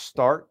from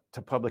start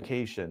to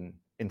publication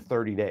in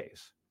 30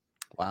 days.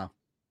 Wow.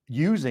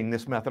 Using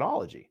this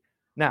methodology.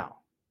 Now,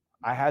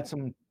 I had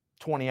some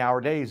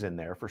 20-hour days in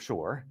there for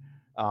sure.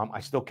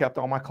 I still kept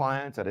all my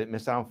clients. I didn't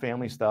miss out on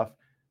family stuff,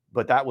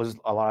 but that was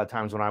a lot of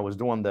times when I was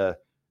doing the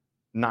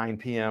 9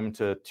 p.m.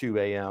 to 2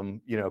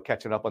 a.m.,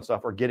 catching up on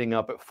stuff, or getting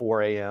up at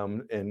 4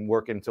 a.m. and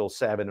working until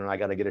 7, and I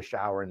got to get a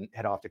shower and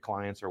head off to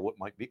clients or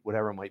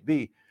whatever it might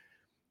be.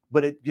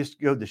 But it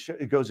just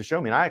goes to show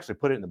me, and I actually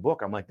put it in the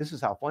book. I'm like, this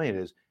is how funny it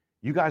is.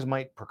 You guys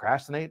might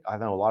procrastinate. I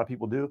know a lot of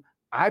people do.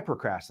 I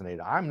procrastinate.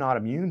 I'm not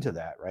immune to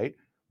that, right?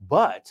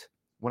 But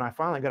when I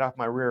finally got off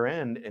my rear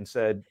end and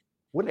said,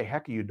 what the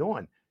heck are you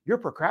doing? You're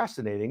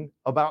procrastinating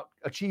about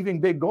achieving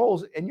big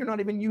goals, and you're not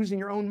even using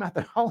your own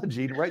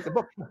methodology to write the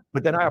book.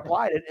 But then I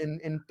applied it,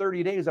 and in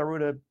 30 days, I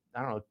wrote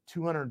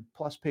 200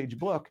 plus page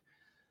book,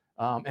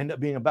 ended up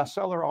being a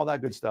bestseller, all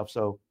that good stuff.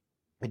 So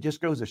it just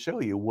goes to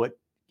show you what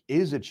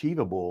is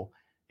achievable.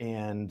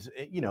 And,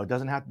 it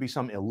doesn't have to be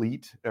some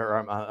elite or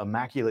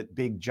immaculate,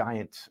 big,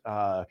 giant,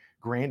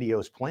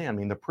 grandiose plan. I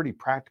mean, they're pretty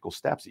practical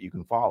steps that you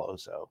can follow.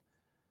 So,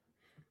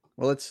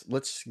 well,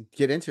 let's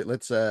get into it.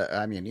 Let's,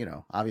 I mean,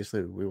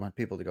 obviously we want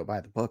people to go buy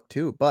the book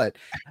too, but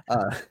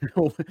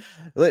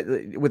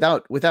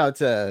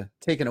without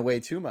taking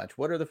away too much,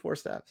 what are the 4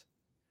 steps?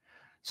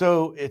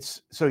 So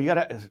you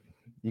gotta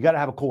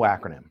have a cool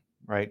acronym,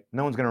 right?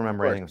 No one's gonna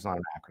remember anything that's not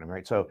an acronym,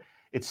 right? So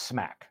it's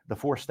SMAC. The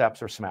 4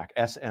 steps are SMAC,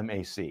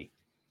 SMAC.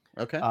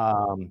 Okay.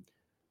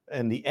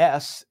 And the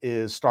S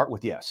is start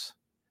with yes.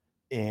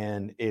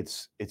 And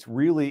it's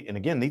really, and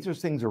again, these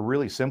things are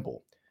really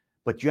simple,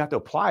 but you have to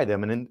apply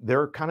them, and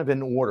they're kind of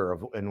in order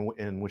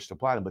in which to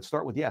apply them. But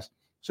start with yes.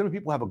 So many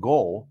people have a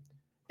goal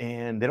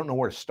and they don't know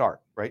where to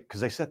start, right? Because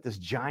they set this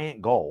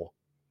giant goal,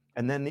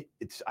 and then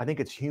I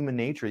think it's human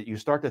nature that you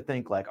start to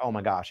think like, oh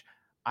my gosh,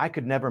 I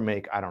could never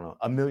make, I don't know,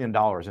 $1 million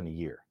in a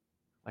year.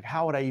 Like,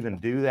 how would I even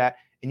do that?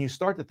 And you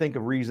start to think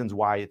of reasons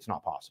why it's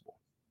not possible.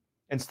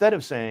 Instead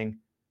of saying,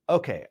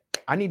 okay,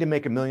 I need to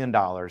make $1 million.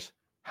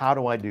 How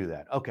do I do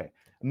that? Okay,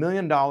 $1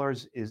 million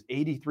is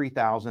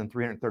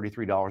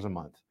 $83,333 a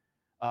month.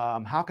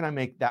 How can I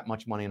make that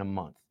much money in a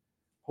month?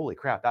 Holy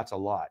crap, that's a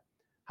lot.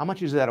 How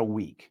much is that a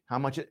week?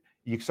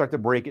 You start to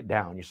break it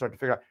down. You start to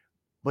figure out.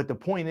 But the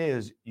point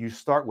is, you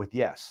start with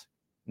yes,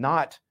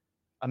 not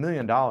 $1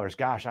 million.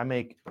 Gosh, I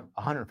make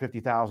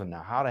 150,000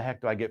 now. How the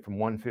heck do I get from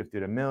 150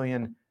 to $1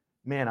 million?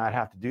 Man, I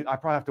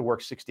probably have to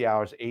work 60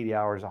 hours, 80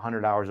 hours,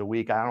 100 hours a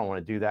week. I don't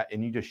want to do that.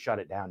 And you just shut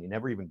it down. You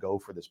never even go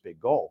for this big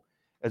goal,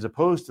 as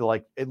opposed to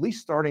like at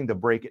least starting to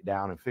break it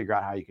down and figure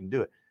out how you can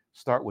do it.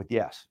 Start with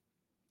yes.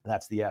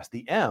 That's the S.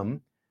 The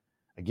M,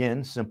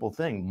 again, simple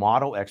thing,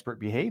 model expert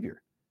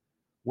behavior.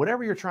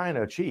 Whatever you're trying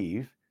to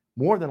achieve,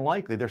 more than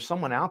likely there's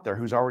someone out there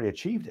who's already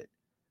achieved it.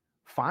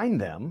 Find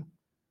them,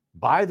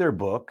 buy their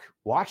book,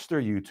 watch their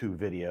YouTube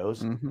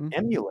videos,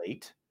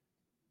 emulate.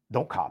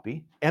 Don't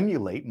copy,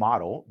 emulate,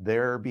 model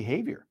their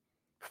behavior.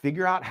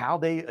 Figure out how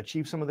they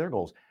achieve some of their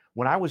goals.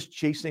 When I was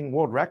chasing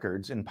world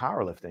records in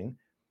powerlifting,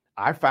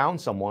 I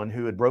found someone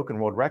who had broken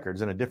world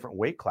records in a different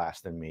weight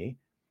class than me.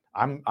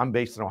 I'm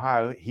based in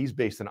Ohio. He's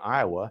based in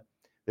Iowa.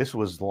 This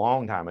was a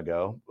long time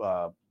ago.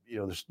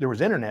 There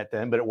was internet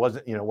then, but it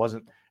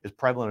wasn't as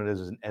prevalent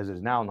as it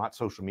is now, not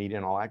social media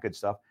and all that good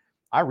stuff.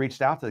 I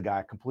reached out to the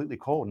guy completely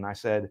cold, and I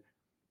said,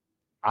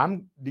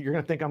 you're going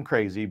to think I'm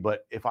crazy,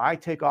 but if I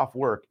take off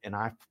work and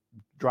I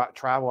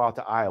travel out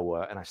to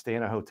Iowa and I stay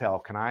in a hotel,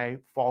 can I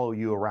follow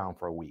you around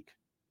for a week?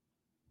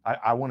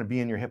 I want to be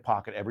in your hip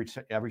pocket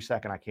every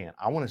second I can.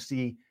 I want to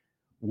see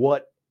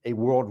what a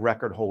world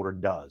record holder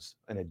does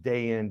on a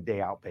day in,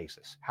 day out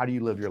basis. How do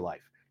you live your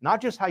life?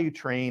 Not just how you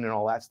train and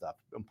all that stuff.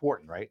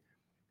 Important, right?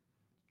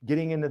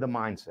 Getting into the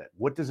mindset.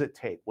 What does it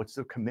take? What's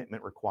the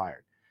commitment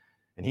required?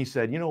 And he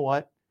said, you know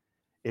what?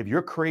 If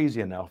you're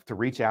crazy enough to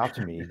reach out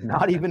to me,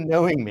 not even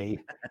knowing me,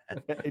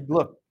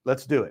 look,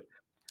 let's do it.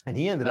 And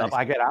he ended up,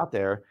 I got out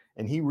there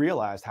and he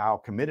realized how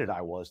committed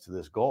I was to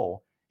this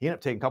goal. He ended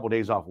up taking a couple of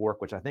days off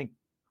work, which I think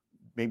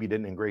maybe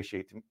didn't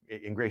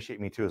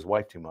ingratiate me to his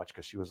wife too much,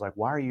 because she was like,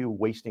 why are you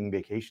wasting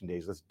vacation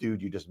days? This dude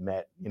you just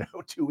met,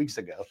 2 weeks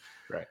ago.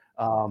 Right.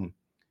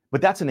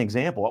 But that's an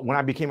example. When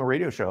I became a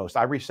radio show host,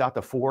 I reached out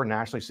to 4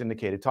 nationally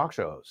syndicated talk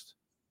show hosts.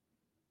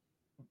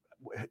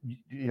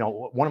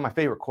 one of my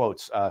favorite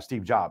quotes,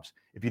 Steve Jobs,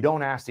 if you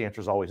don't ask, the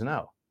answer is always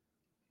no.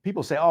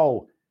 People say,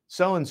 oh,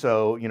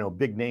 so-and-so,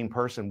 big name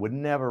person would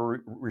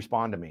never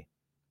respond to me.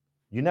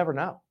 You never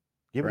know.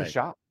 Give it a Right.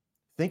 shot.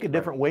 Think of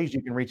different ways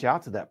you can reach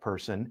out to that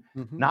person,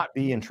 not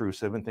be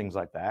intrusive and things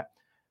like that.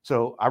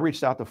 So I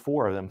reached out to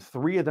 4 of them.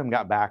 3 of them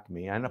got back to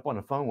me. I ended up on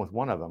the phone with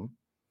one of them,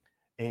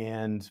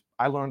 and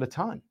I learned a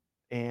ton.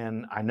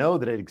 And I know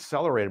that it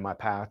accelerated my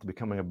path to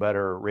becoming a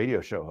better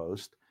radio show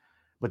host.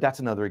 But that's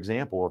another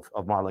example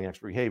of modeling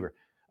extra behavior.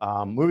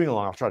 Moving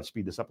along, I'll try to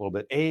speed this up a little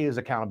bit. A is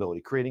accountability,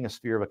 creating a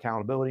sphere of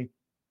accountability.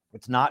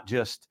 It's not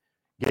just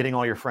getting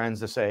all your friends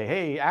to say,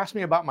 hey, ask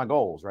me about my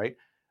goals, right?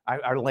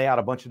 I lay out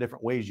a bunch of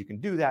different ways you can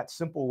do that,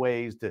 simple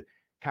ways to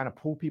kind of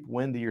pull people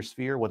into your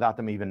sphere without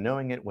them even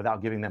knowing it,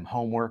 without giving them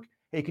homework.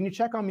 Hey, can you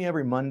check on me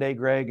every Monday,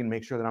 Greg, and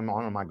make sure that I'm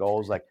on my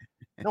goals? Like,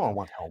 no one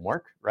wants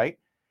homework, right?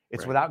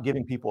 It's without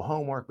giving people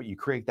homework, but you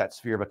create that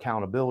sphere of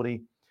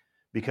accountability.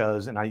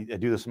 Because, and I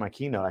do this in my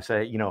keynote, I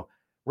say,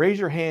 raise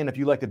your hand if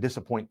you like to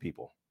disappoint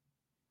people.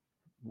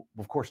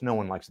 Of course, no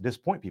one likes to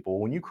disappoint people.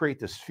 When you create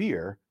this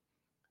fear,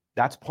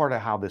 that's part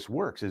of how this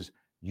works is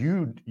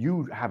you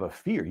have a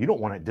fear. You don't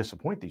want to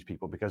disappoint these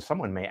people because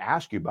someone may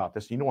ask you about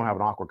this. You don't want to have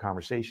an awkward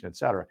conversation, et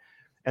cetera.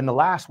 And the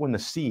last one, the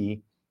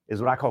C, is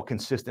what I call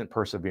consistent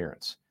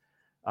perseverance.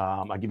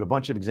 I give a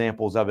bunch of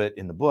examples of it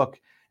in the book.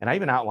 And I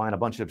even outline a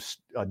bunch of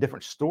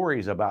different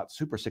stories about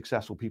super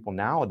successful people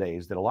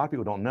nowadays that a lot of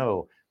people don't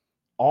know.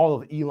 All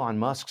of Elon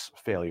Musk's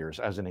failures,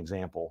 as an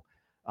example,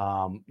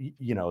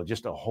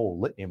 just a whole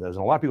litany of those.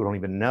 And a lot of people don't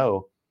even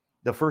know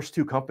the first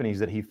 2 companies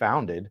that he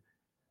founded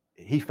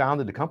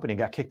the company and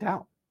got kicked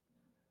out.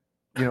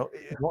 A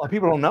lot of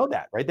people don't know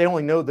that, right? They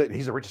only know that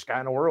he's the richest guy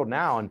in the world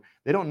now. And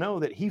they don't know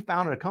that he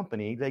founded a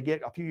company. They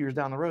get a few years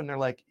down the road and they're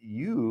like,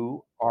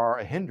 you are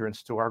a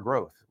hindrance to our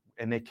growth.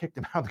 And they kicked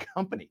him out of the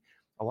company.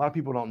 A lot of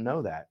people don't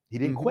know that. He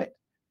didn't quit.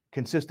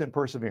 Consistent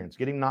perseverance,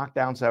 getting knocked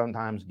down 7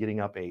 times,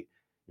 getting up 8.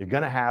 You're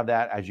going to have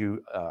that as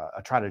you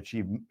try to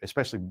achieve,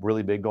 especially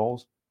really big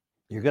goals.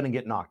 You're going to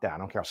get knocked down. I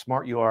don't care how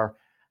smart you are,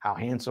 how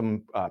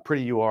handsome,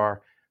 pretty you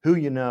are, who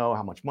you know,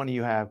 how much money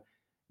you have.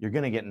 You're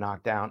going to get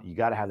knocked down. You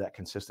got to have that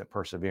consistent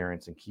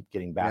perseverance and keep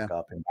getting back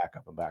up and back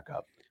up and back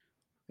up.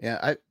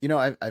 Yeah,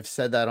 I've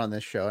said that on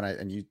this show,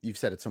 and you've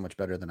said it so much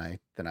better than I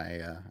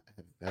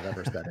have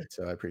ever said it.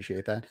 So I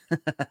appreciate that.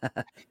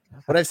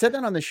 But I've said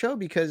that on the show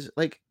because,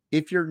 like,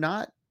 if you're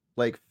not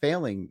like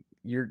failing,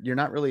 you're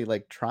not really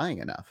like trying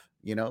enough.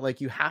 Like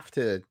you have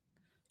to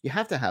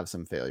have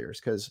some failures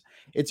because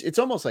it's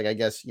almost like, I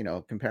guess,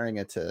 comparing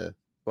it to,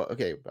 well,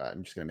 okay,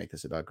 I'm just gonna make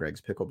this about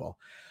Greg's pickleball.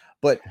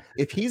 But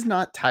if he's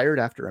not tired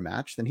after a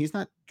match, then he's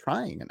not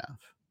trying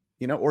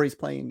enough, or he's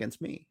playing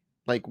against me.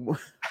 Like one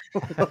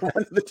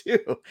of the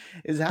 2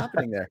 is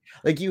happening there.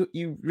 Like you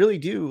really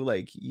do,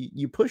 like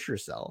you push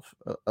yourself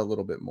a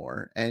little bit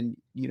more. And,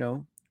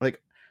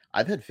 like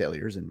I've had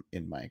failures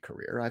in my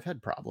career. I've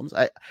had problems.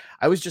 I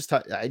just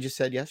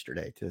said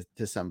yesterday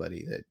to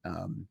somebody that,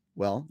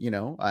 well,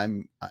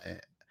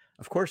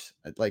 of course,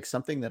 like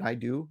something that I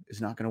do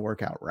is not going to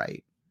work out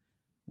right.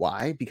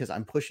 Why? Because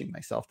I'm pushing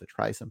myself to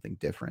try something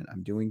different.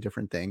 I'm doing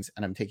different things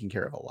and I'm taking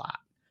care of a lot.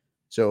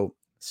 So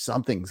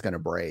something's going to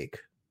break,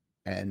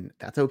 and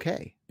that's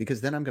okay,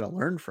 because then I'm going to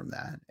learn from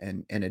that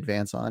and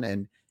advance on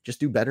and just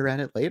do better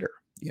at it later,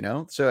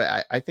 So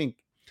I think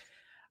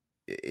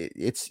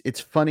it's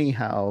funny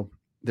how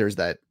there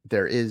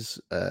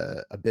is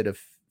a bit of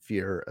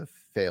fear of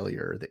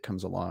failure that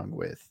comes along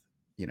with,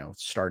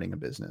 starting a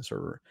business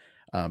or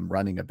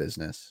running a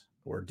business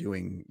or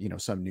doing,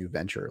 some new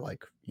venture,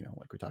 like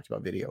we talked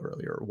about video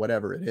earlier or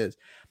whatever it is.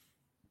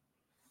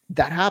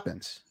 That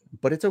happens,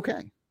 but it's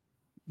okay.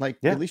 Like,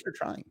 at least you're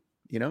trying,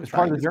 it's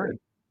part of the journey.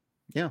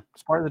 Yeah.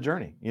 It's part of the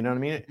journey. You know what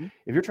I mean?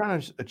 If you're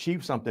trying to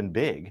achieve something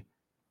big,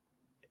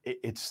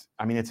 it's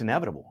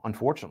inevitable.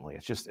 Unfortunately,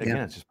 it's just, again,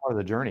 it's just part of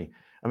the journey.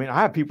 I mean, I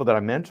have people that I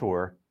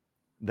mentor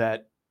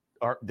that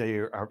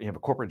they have a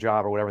corporate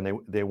job or whatever, and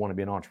they want to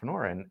be an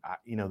entrepreneur. And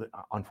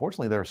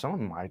unfortunately, there are some of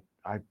them I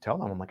tell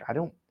them, I'm like,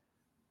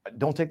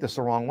 don't take this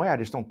the wrong way. I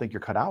just don't think you're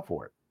cut out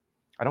for it.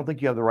 I don't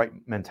think you have the right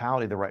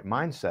mentality, the right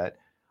mindset.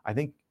 I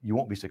think you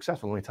won't be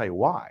successful. Let me tell you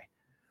why.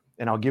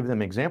 And I'll give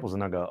them examples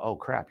and they'll go, oh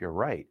crap, you're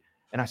right.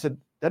 And I said,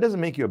 that doesn't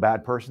make you a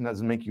bad person. That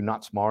doesn't make you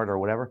not smart or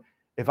whatever.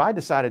 If I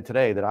decided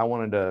today that I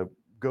wanted to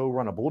go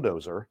run a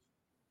bulldozer,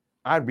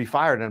 I'd be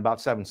fired in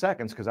about 7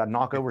 seconds because I'd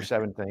knock over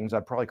 7 things.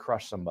 I'd probably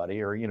crush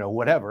somebody or,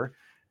 whatever.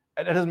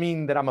 That doesn't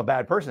mean that I'm a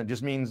bad person. It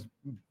just means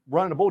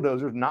running a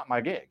bulldozer is not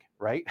my gig.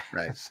 Right.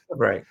 Right.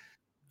 Right.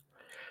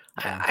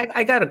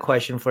 I got a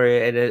question for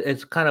you. And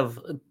it's kind of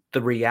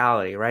the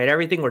reality, right?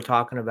 Everything we're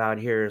talking about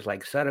here is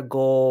like set a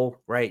goal,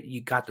 right?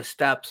 You got the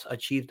steps,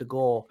 achieve the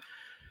goal.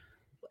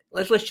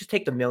 Let's just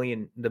take the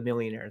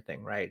millionaire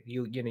thing, right?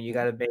 You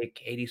got to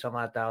make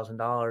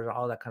 $80,000,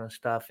 all that kind of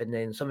stuff. And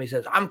then somebody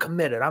says, I'm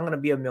committed, I'm going to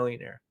be a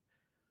millionaire,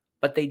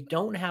 but they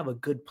don't have a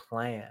good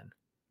plan,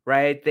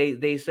 right?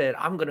 They said,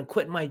 I'm going to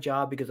quit my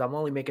job because I'm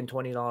only making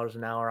 $20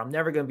 an hour. I'm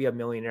never going to be a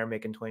millionaire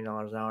making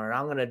 $20 an hour. And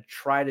I'm going to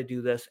try to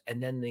do this.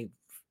 And then they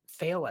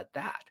fail at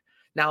that.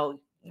 Now,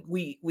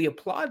 we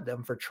applaud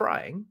them for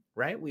trying,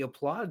 right? We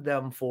applaud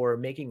them for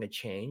making a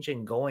change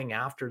and going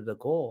after the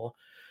goal.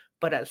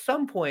 But at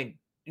some point,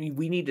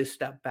 we need to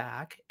step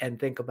back and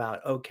think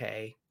about,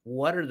 okay,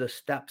 what are the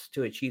steps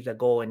to achieve that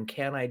goal? And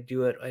can I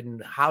do it?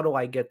 And how do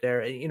I get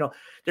there? And,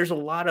 there's a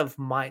lot of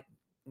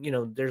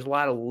there's a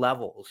lot of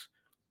levels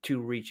to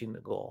reaching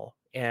the goal.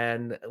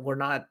 And we're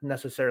not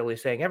necessarily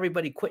saying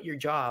everybody quit your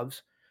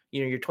jobs,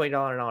 your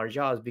 $20 an hour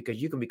jobs,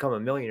 because you can become a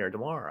millionaire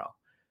tomorrow.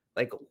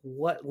 Like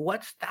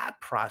what's that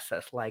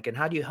process like? And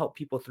how do you help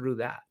people through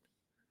that?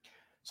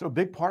 So a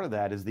big part of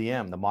that is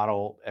the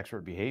model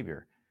expert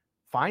behavior.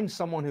 Find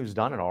someone who's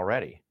done it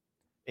already.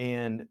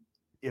 And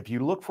if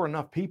you look for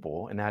enough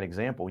people in that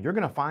example, you're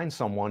going to find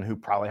someone who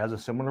probably has a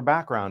similar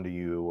background to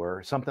you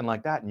or something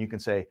like that. And you can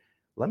say,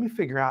 let me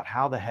figure out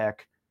how the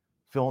heck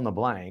fill in the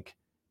blank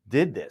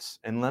did this.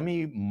 And let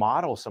me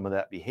model some of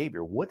that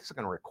behavior. What is it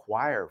going to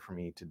require for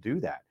me to do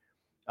that?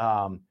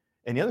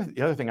 And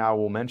the other thing I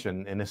will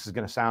mention, and this is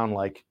going to sound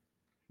like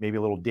maybe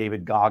a little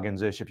David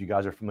Goggins-ish if you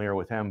guys are familiar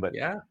with him, but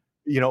Yeah.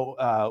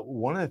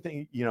 One of the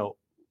things,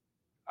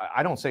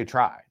 I don't say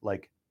try,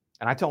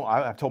 and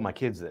I've told my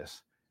kids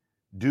this: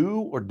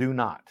 do or do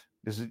not.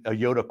 This is a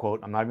Yoda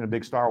quote. I'm not even a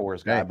big Star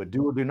Wars guy, but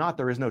do or do not.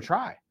 There is no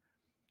try.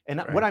 And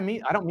what I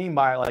mean, I don't mean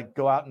by like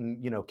go out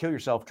and kill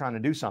yourself trying to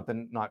do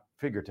something, not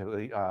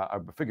figuratively,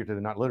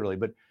 not literally,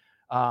 but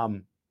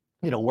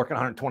working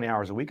 120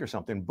 hours a week or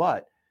something.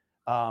 But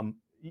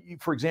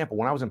for example,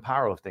 when I was in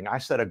powerlifting, I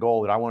set a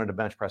goal that I wanted to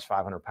bench press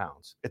 500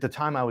 pounds. At the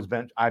time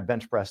I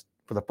bench pressed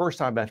for the first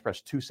time, bench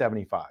pressed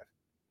 275.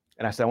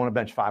 And I said, I want to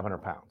bench 500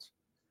 pounds.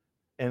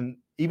 And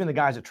even the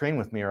guys that train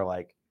with me are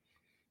like,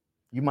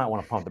 you might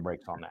want to pump the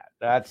brakes on that.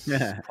 That's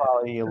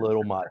probably a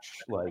little much.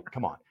 Like,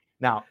 come on.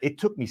 Now, it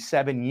took me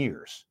 7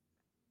 years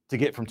to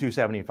get from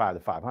 275 to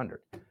 500.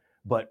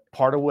 But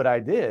part of what I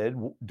did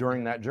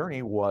during that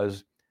journey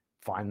was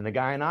finding a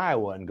guy in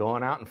Iowa and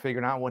going out and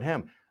figuring out with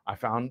him. I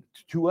found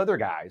 2 other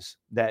guys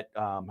that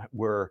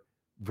were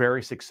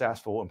very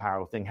successful in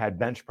powerlifting, had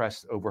bench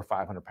pressed over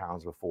 500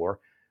 pounds before,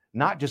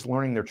 not just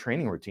learning their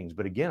training routines.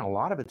 But again, a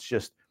lot of it's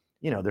just,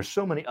 there's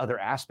so many other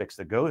aspects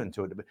that go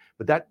into it.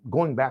 But that,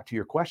 going back to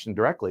your question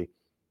directly,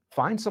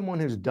 find someone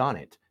who's done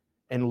it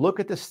and look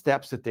at the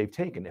steps that they've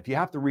taken. If you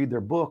have to read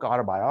their book,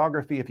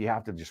 autobiography, if you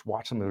have to just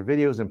watch some of their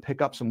videos and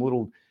pick up some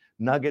little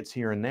nuggets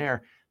here and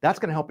there, that's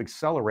going to help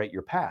accelerate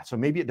your path. So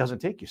maybe it doesn't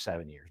take you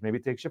 7 years. Maybe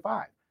it takes you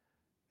 5.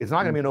 It's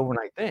not going to be an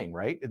overnight thing,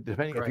 right?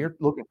 Depending, if you're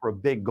looking for a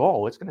big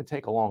goal, it's going to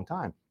take a long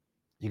time.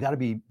 You got to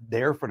be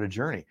there for the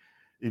journey.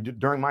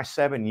 During my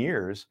 7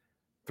 years,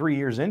 3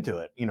 years into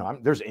it,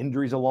 there's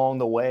injuries along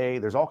the way.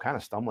 There's all kind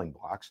of stumbling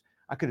blocks.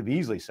 I could have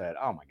easily said,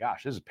 "Oh my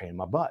gosh, this is a pain in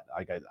my butt.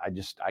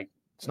 It's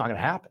not going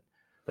to happen."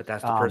 But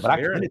that's the perseverance. But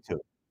I committed to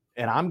it,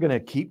 and I'm going to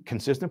keep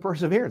consistent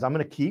perseverance. I'm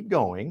going to keep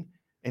going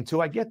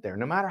until I get there,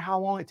 no matter how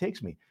long it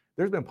takes me.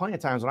 There's been plenty of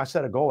times when I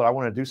set a goal that I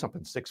want to do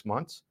something 6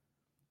 months.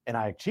 And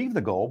I achieved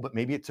the goal, but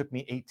maybe it took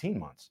me 18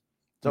 months.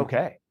 It's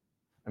okay.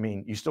 I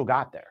mean, you still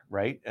got there,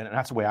 right? And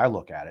that's the way I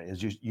look at it,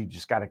 is you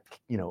just got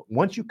to,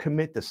 once you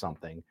commit to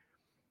something,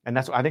 and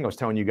that's what I think I was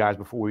telling you guys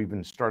before we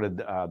even started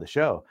the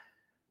show,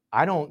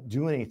 I don't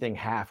do anything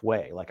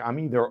halfway. Like, I'm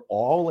either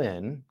all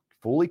in,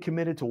 fully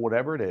committed to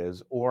whatever it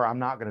is, or I'm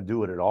not going to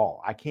do it at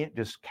all. I can't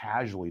just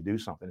casually do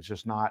something. It's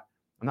just not,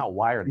 I'm not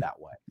wired that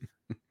way.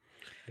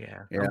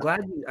 Yeah.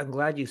 I'm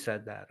glad you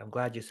said that. I'm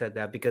glad you said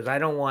that, because I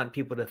don't want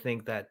people to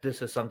think that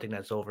this is something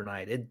that's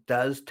overnight. It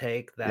does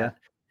take that,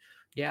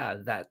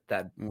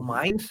 that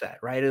mindset,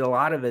 right? And a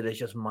lot of it is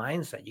just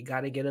mindset. You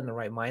got to get in the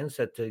right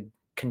mindset to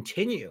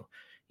continue.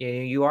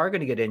 You are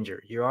going to get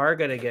injured. You are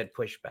going to get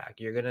pushback.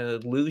 You're going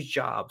to lose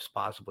jobs,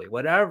 possibly,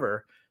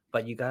 whatever.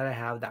 But you got to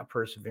have that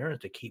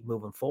perseverance to keep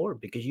moving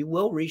forward, because you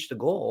will reach the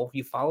goal. If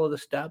you follow the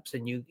steps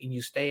and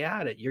you stay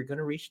at it, you're going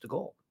to reach the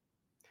goal.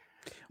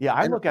 Yeah,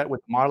 I look at it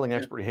with modeling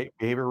expert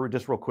behavior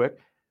just real quick.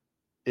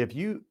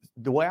 The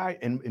way I,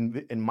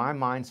 in my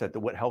mindset, that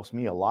what helps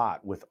me a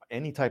lot with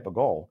any type of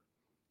goal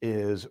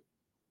is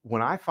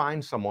when I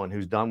find someone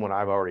who's done what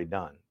I've already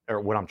done, or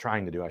what I'm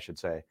trying to do, I should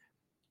say.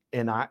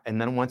 And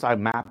then once I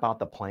map out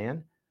the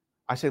plan,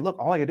 I say, look,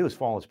 all I gotta do is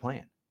follow this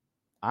plan.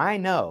 I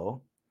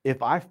know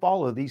if I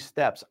follow these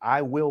steps,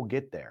 I will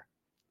get there.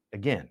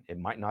 Again, it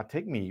might not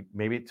take me,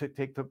 maybe it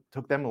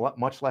took them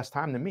much less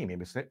time than me.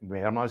 Maybe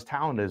I'm not as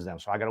talented as them,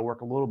 so I got to work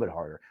a little bit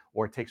harder,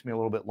 or it takes me a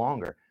little bit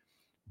longer.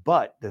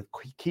 But the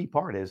key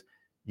part is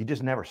you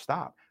just never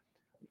stop.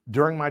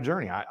 During my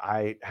journey,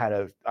 I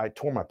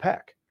tore my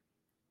pec.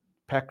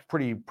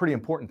 Pretty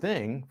important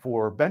thing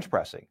for bench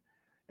pressing.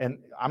 And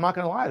I'm not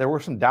going to lie, there were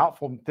some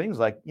doubtful things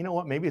like, you know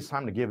what, maybe it's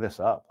time to give this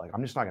up. Like,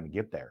 I'm just not going to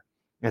get there.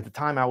 And at the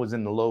time, I was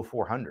in the low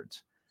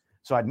 400s.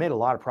 So I'd made a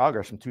lot of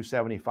progress from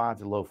 275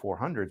 to the low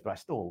 400s, but I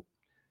still,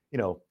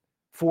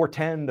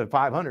 410 to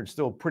 500,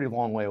 still a pretty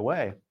long way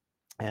away.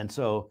 And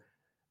so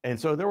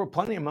there were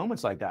plenty of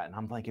moments like that. And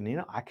I'm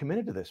thinking, I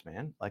committed to this,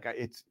 man. Like,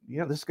 this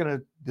is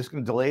going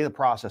to delay the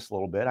process a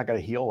little bit. I got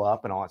to heal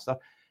up and all that stuff.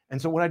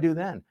 And so what I do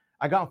then,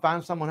 I got and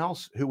found someone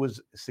else who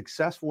was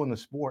successful in the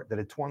sport that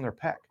had torn their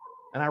pec.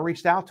 And I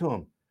reached out to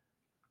him.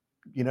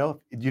 You know,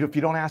 if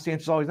you don't ask, the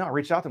answer's always no. I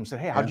reached out to him and said,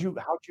 hey, how'd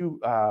you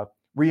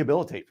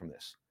rehabilitate from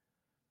this?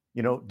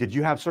 You know, did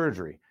you have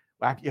surgery?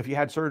 If you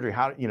had surgery,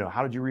 how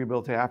did you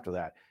rehabilitate after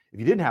that? If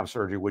you didn't have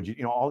surgery, would you,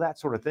 all that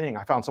sort of thing.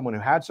 I found someone who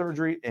had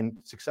surgery and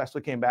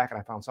successfully came back, and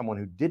I found someone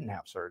who didn't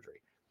have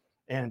surgery,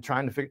 and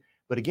trying to figure,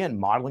 but again,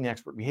 modeling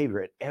expert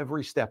behavior at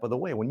every step of the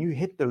way. When you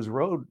hit those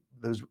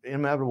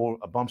inevitable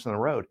bumps in the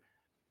road,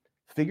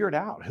 figure it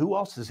out. Who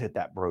else has hit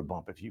that road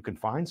bump? If you can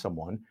find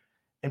someone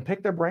and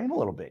pick their brain a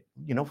little bit,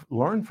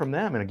 learn from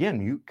them. And again,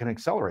 you can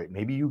accelerate.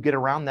 Maybe you get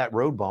around that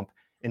road bump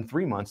in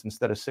 3 months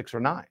instead of 6 or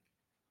 9.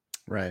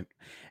 Right.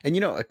 And,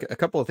 a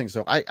couple of things.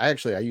 So I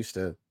used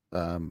to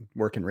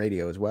work in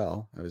radio as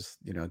well. I was,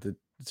 did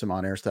some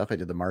on-air stuff. I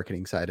did the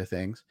marketing side of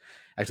things.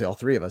 Actually, all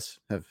three of us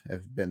have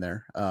been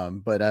there.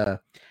 But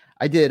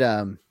I did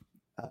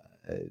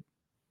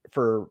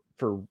for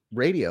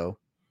radio,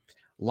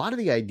 a lot of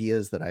the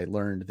ideas that I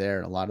learned there,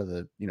 and a lot of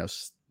the,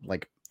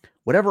 like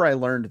whatever I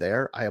learned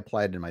there, I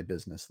applied in my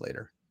business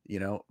later,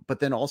 but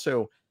then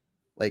also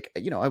like,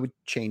 I would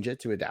change it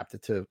to adapt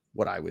it to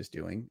what I was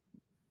doing.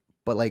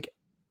 But like,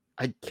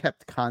 I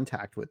kept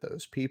contact with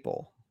those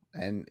people,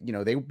 and,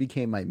 they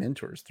became my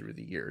mentors through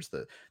the years,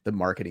 the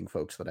marketing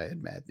folks that I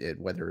had met,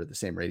 whether the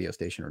same radio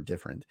station or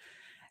different.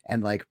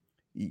 And like,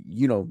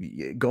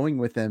 going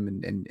with them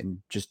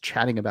and just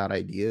chatting about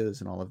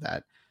ideas and all of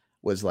that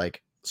was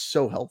like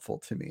so helpful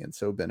to me and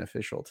so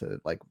beneficial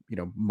to like,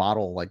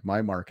 model like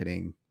my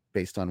marketing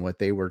based on what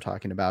they were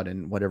talking about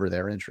and whatever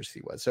their interest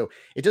was. So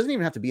it doesn't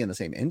even have to be in the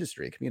same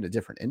industry. It can be in a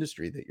different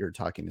industry that you're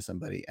talking to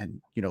somebody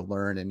and,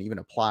 learn and even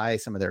apply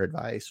some of their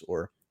advice,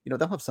 or,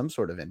 they'll have some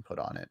sort of input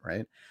on it.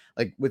 Right.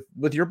 Like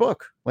with your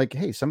book, like,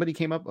 hey, somebody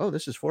came up, oh,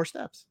 this is 4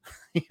 steps,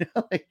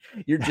 like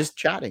you're just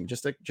chatting,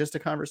 just a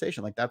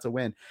conversation. Like that's a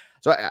win.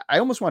 So I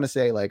almost want to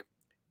say like,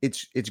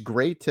 it's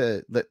great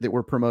that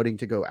we're promoting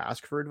to go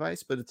ask for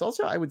advice, but it's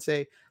also, I would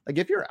say, like,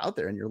 if you're out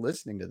there and you're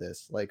listening to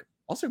this, like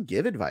also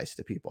give advice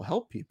to people,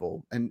 help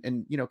people, and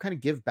kind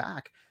of give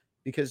back,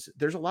 because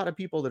there's a lot of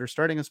people that are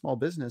starting a small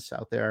business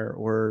out there,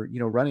 or,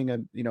 running a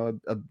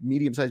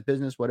medium-sized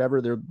business,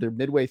 whatever. They're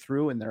midway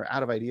through and they're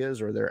out of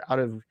ideas, or they're out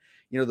of,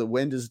 the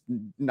wind is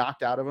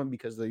knocked out of them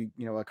because the,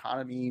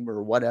 economy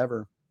or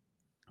whatever.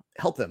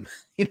 Help them,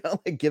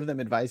 like give them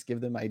advice,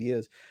 give them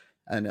ideas,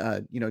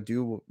 and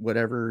do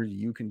whatever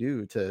you can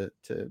do to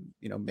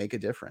make a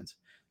difference.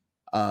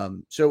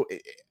 So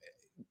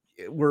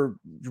we're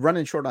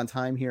running short on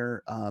time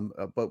here,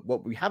 but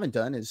what we haven't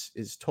done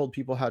is told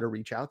people how to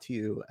reach out to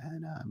you.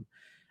 And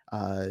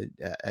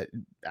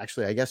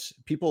actually, I guess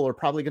people are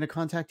probably going to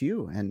contact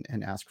you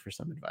and ask for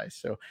some advice.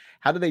 So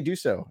how do they do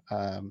so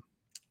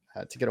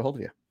to get a hold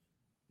of you?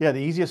 Yeah, the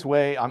easiest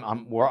way,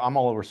 I'm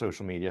all over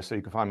social media, so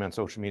you can find me on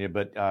social media,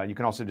 but you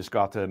can also just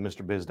go out to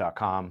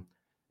mrbiz.com,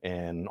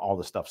 and all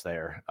the stuff's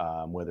there,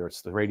 whether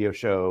it's the radio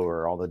show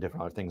or all the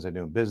different other things I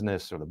do in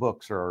business, or the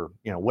books, or,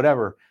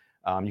 whatever.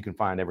 You can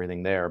find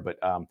everything there. But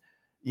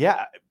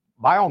yeah,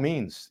 by all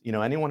means,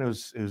 anyone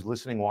who's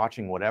listening,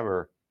 watching,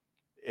 whatever,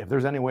 if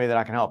there's any way that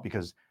I can help,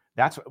 because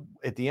that's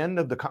at the end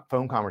of the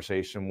phone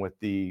conversation with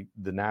the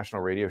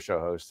national radio show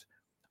host,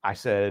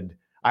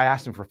 I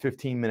asked him for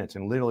 15 minutes,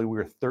 and literally we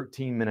were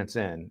 13 minutes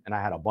in, and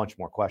I had a bunch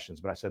more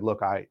questions, but I said,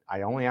 look, I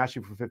only asked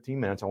you for 15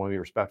 minutes. I want to be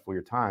respectful of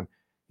your time.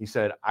 He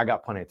said, I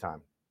got plenty of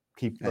time.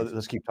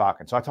 Let's keep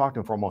talking. So I talked to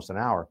him for almost an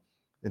hour.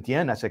 At the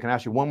end, I said, can I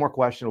ask you one more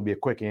question? It'll be a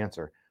quick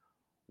answer.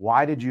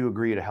 Why did you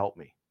agree to help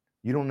me?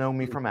 You don't know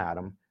me from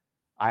Adam.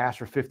 I asked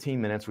for 15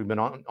 minutes. We've been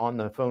on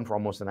the phone for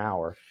almost an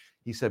hour.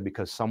 He said,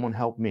 because someone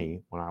helped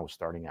me when I was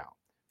starting out.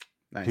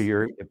 Nice. To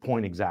your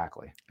point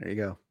exactly. There you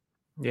go.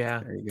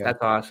 Yeah,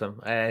 that's awesome.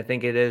 I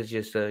think it is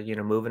just,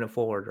 moving it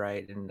forward,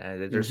 right? And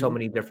there's so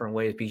many different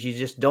ways, because you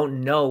just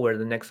don't know where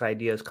the next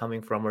idea is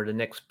coming from, or the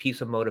next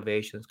piece of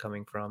motivation is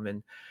coming from.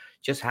 And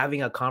just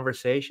having a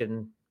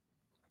conversation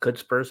could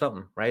spur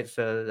something, right?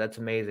 So that's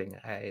amazing.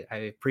 I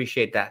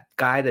appreciate that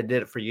guy that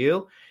did it for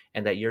you,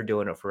 and that you're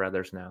doing it for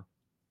others now.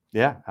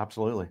 Yeah,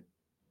 absolutely.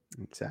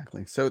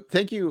 Exactly. So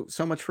thank you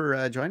so much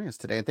for joining us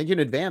today, and thank you in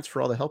advance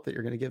for all the help that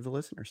you're going to give the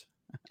listeners.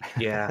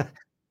 Yeah.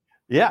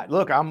 Yeah,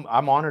 look, I'm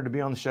honored to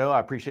be on the show.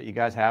 I appreciate you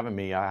guys having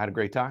me. I had a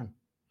great time.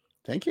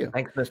 Thank you.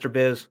 Thanks, Mr.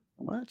 Biz.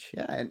 So much.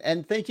 Yeah.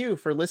 And thank you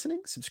for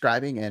listening,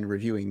 subscribing, and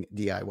reviewing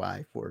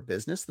DIY for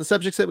Business. The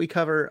subjects that we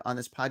cover on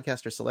this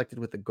podcast are selected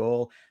with the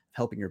goal of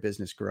helping your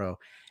business grow,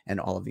 and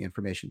all of the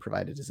information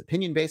provided is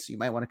opinion-based. So you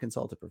might want to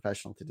consult a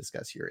professional to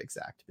discuss your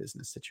exact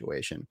business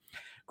situation.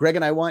 Greg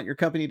and I want your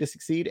company to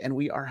succeed, and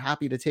we are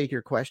happy to take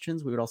your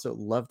questions. We would also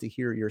love to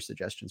hear your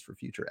suggestions for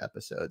future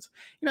episodes.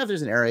 If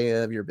there's an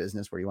area of your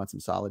business where you want some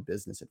solid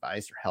business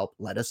advice or help,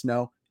 let us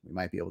know. we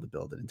might be able to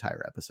build an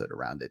entire episode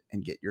around it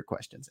and get your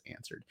questions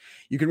answered.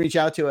 You can reach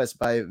out to us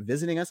by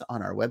visiting us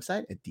on our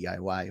website at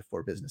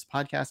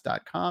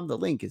DIYforbusinesspodcast.com. The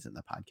link is in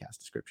the podcast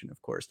description,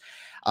 of course.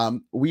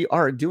 We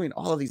are doing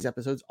all of these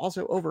episodes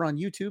also over on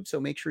YouTube, so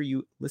make sure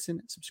you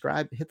listen,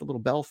 subscribe, hit the little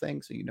bell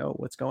thing so you know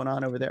what's going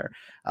on over there.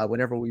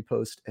 Whenever we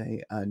post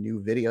a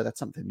new video, that's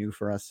something new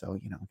for us, so I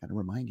gotta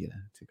remind you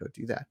to go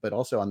do that. But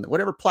also on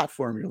whatever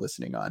platform you're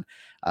listening on,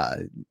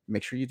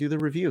 make sure you do the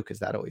review, because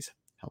that always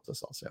helps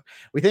us also.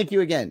 We thank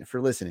you again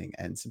for listening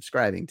and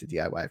subscribing to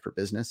DIY for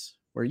Business,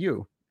 where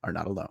you are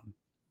not alone.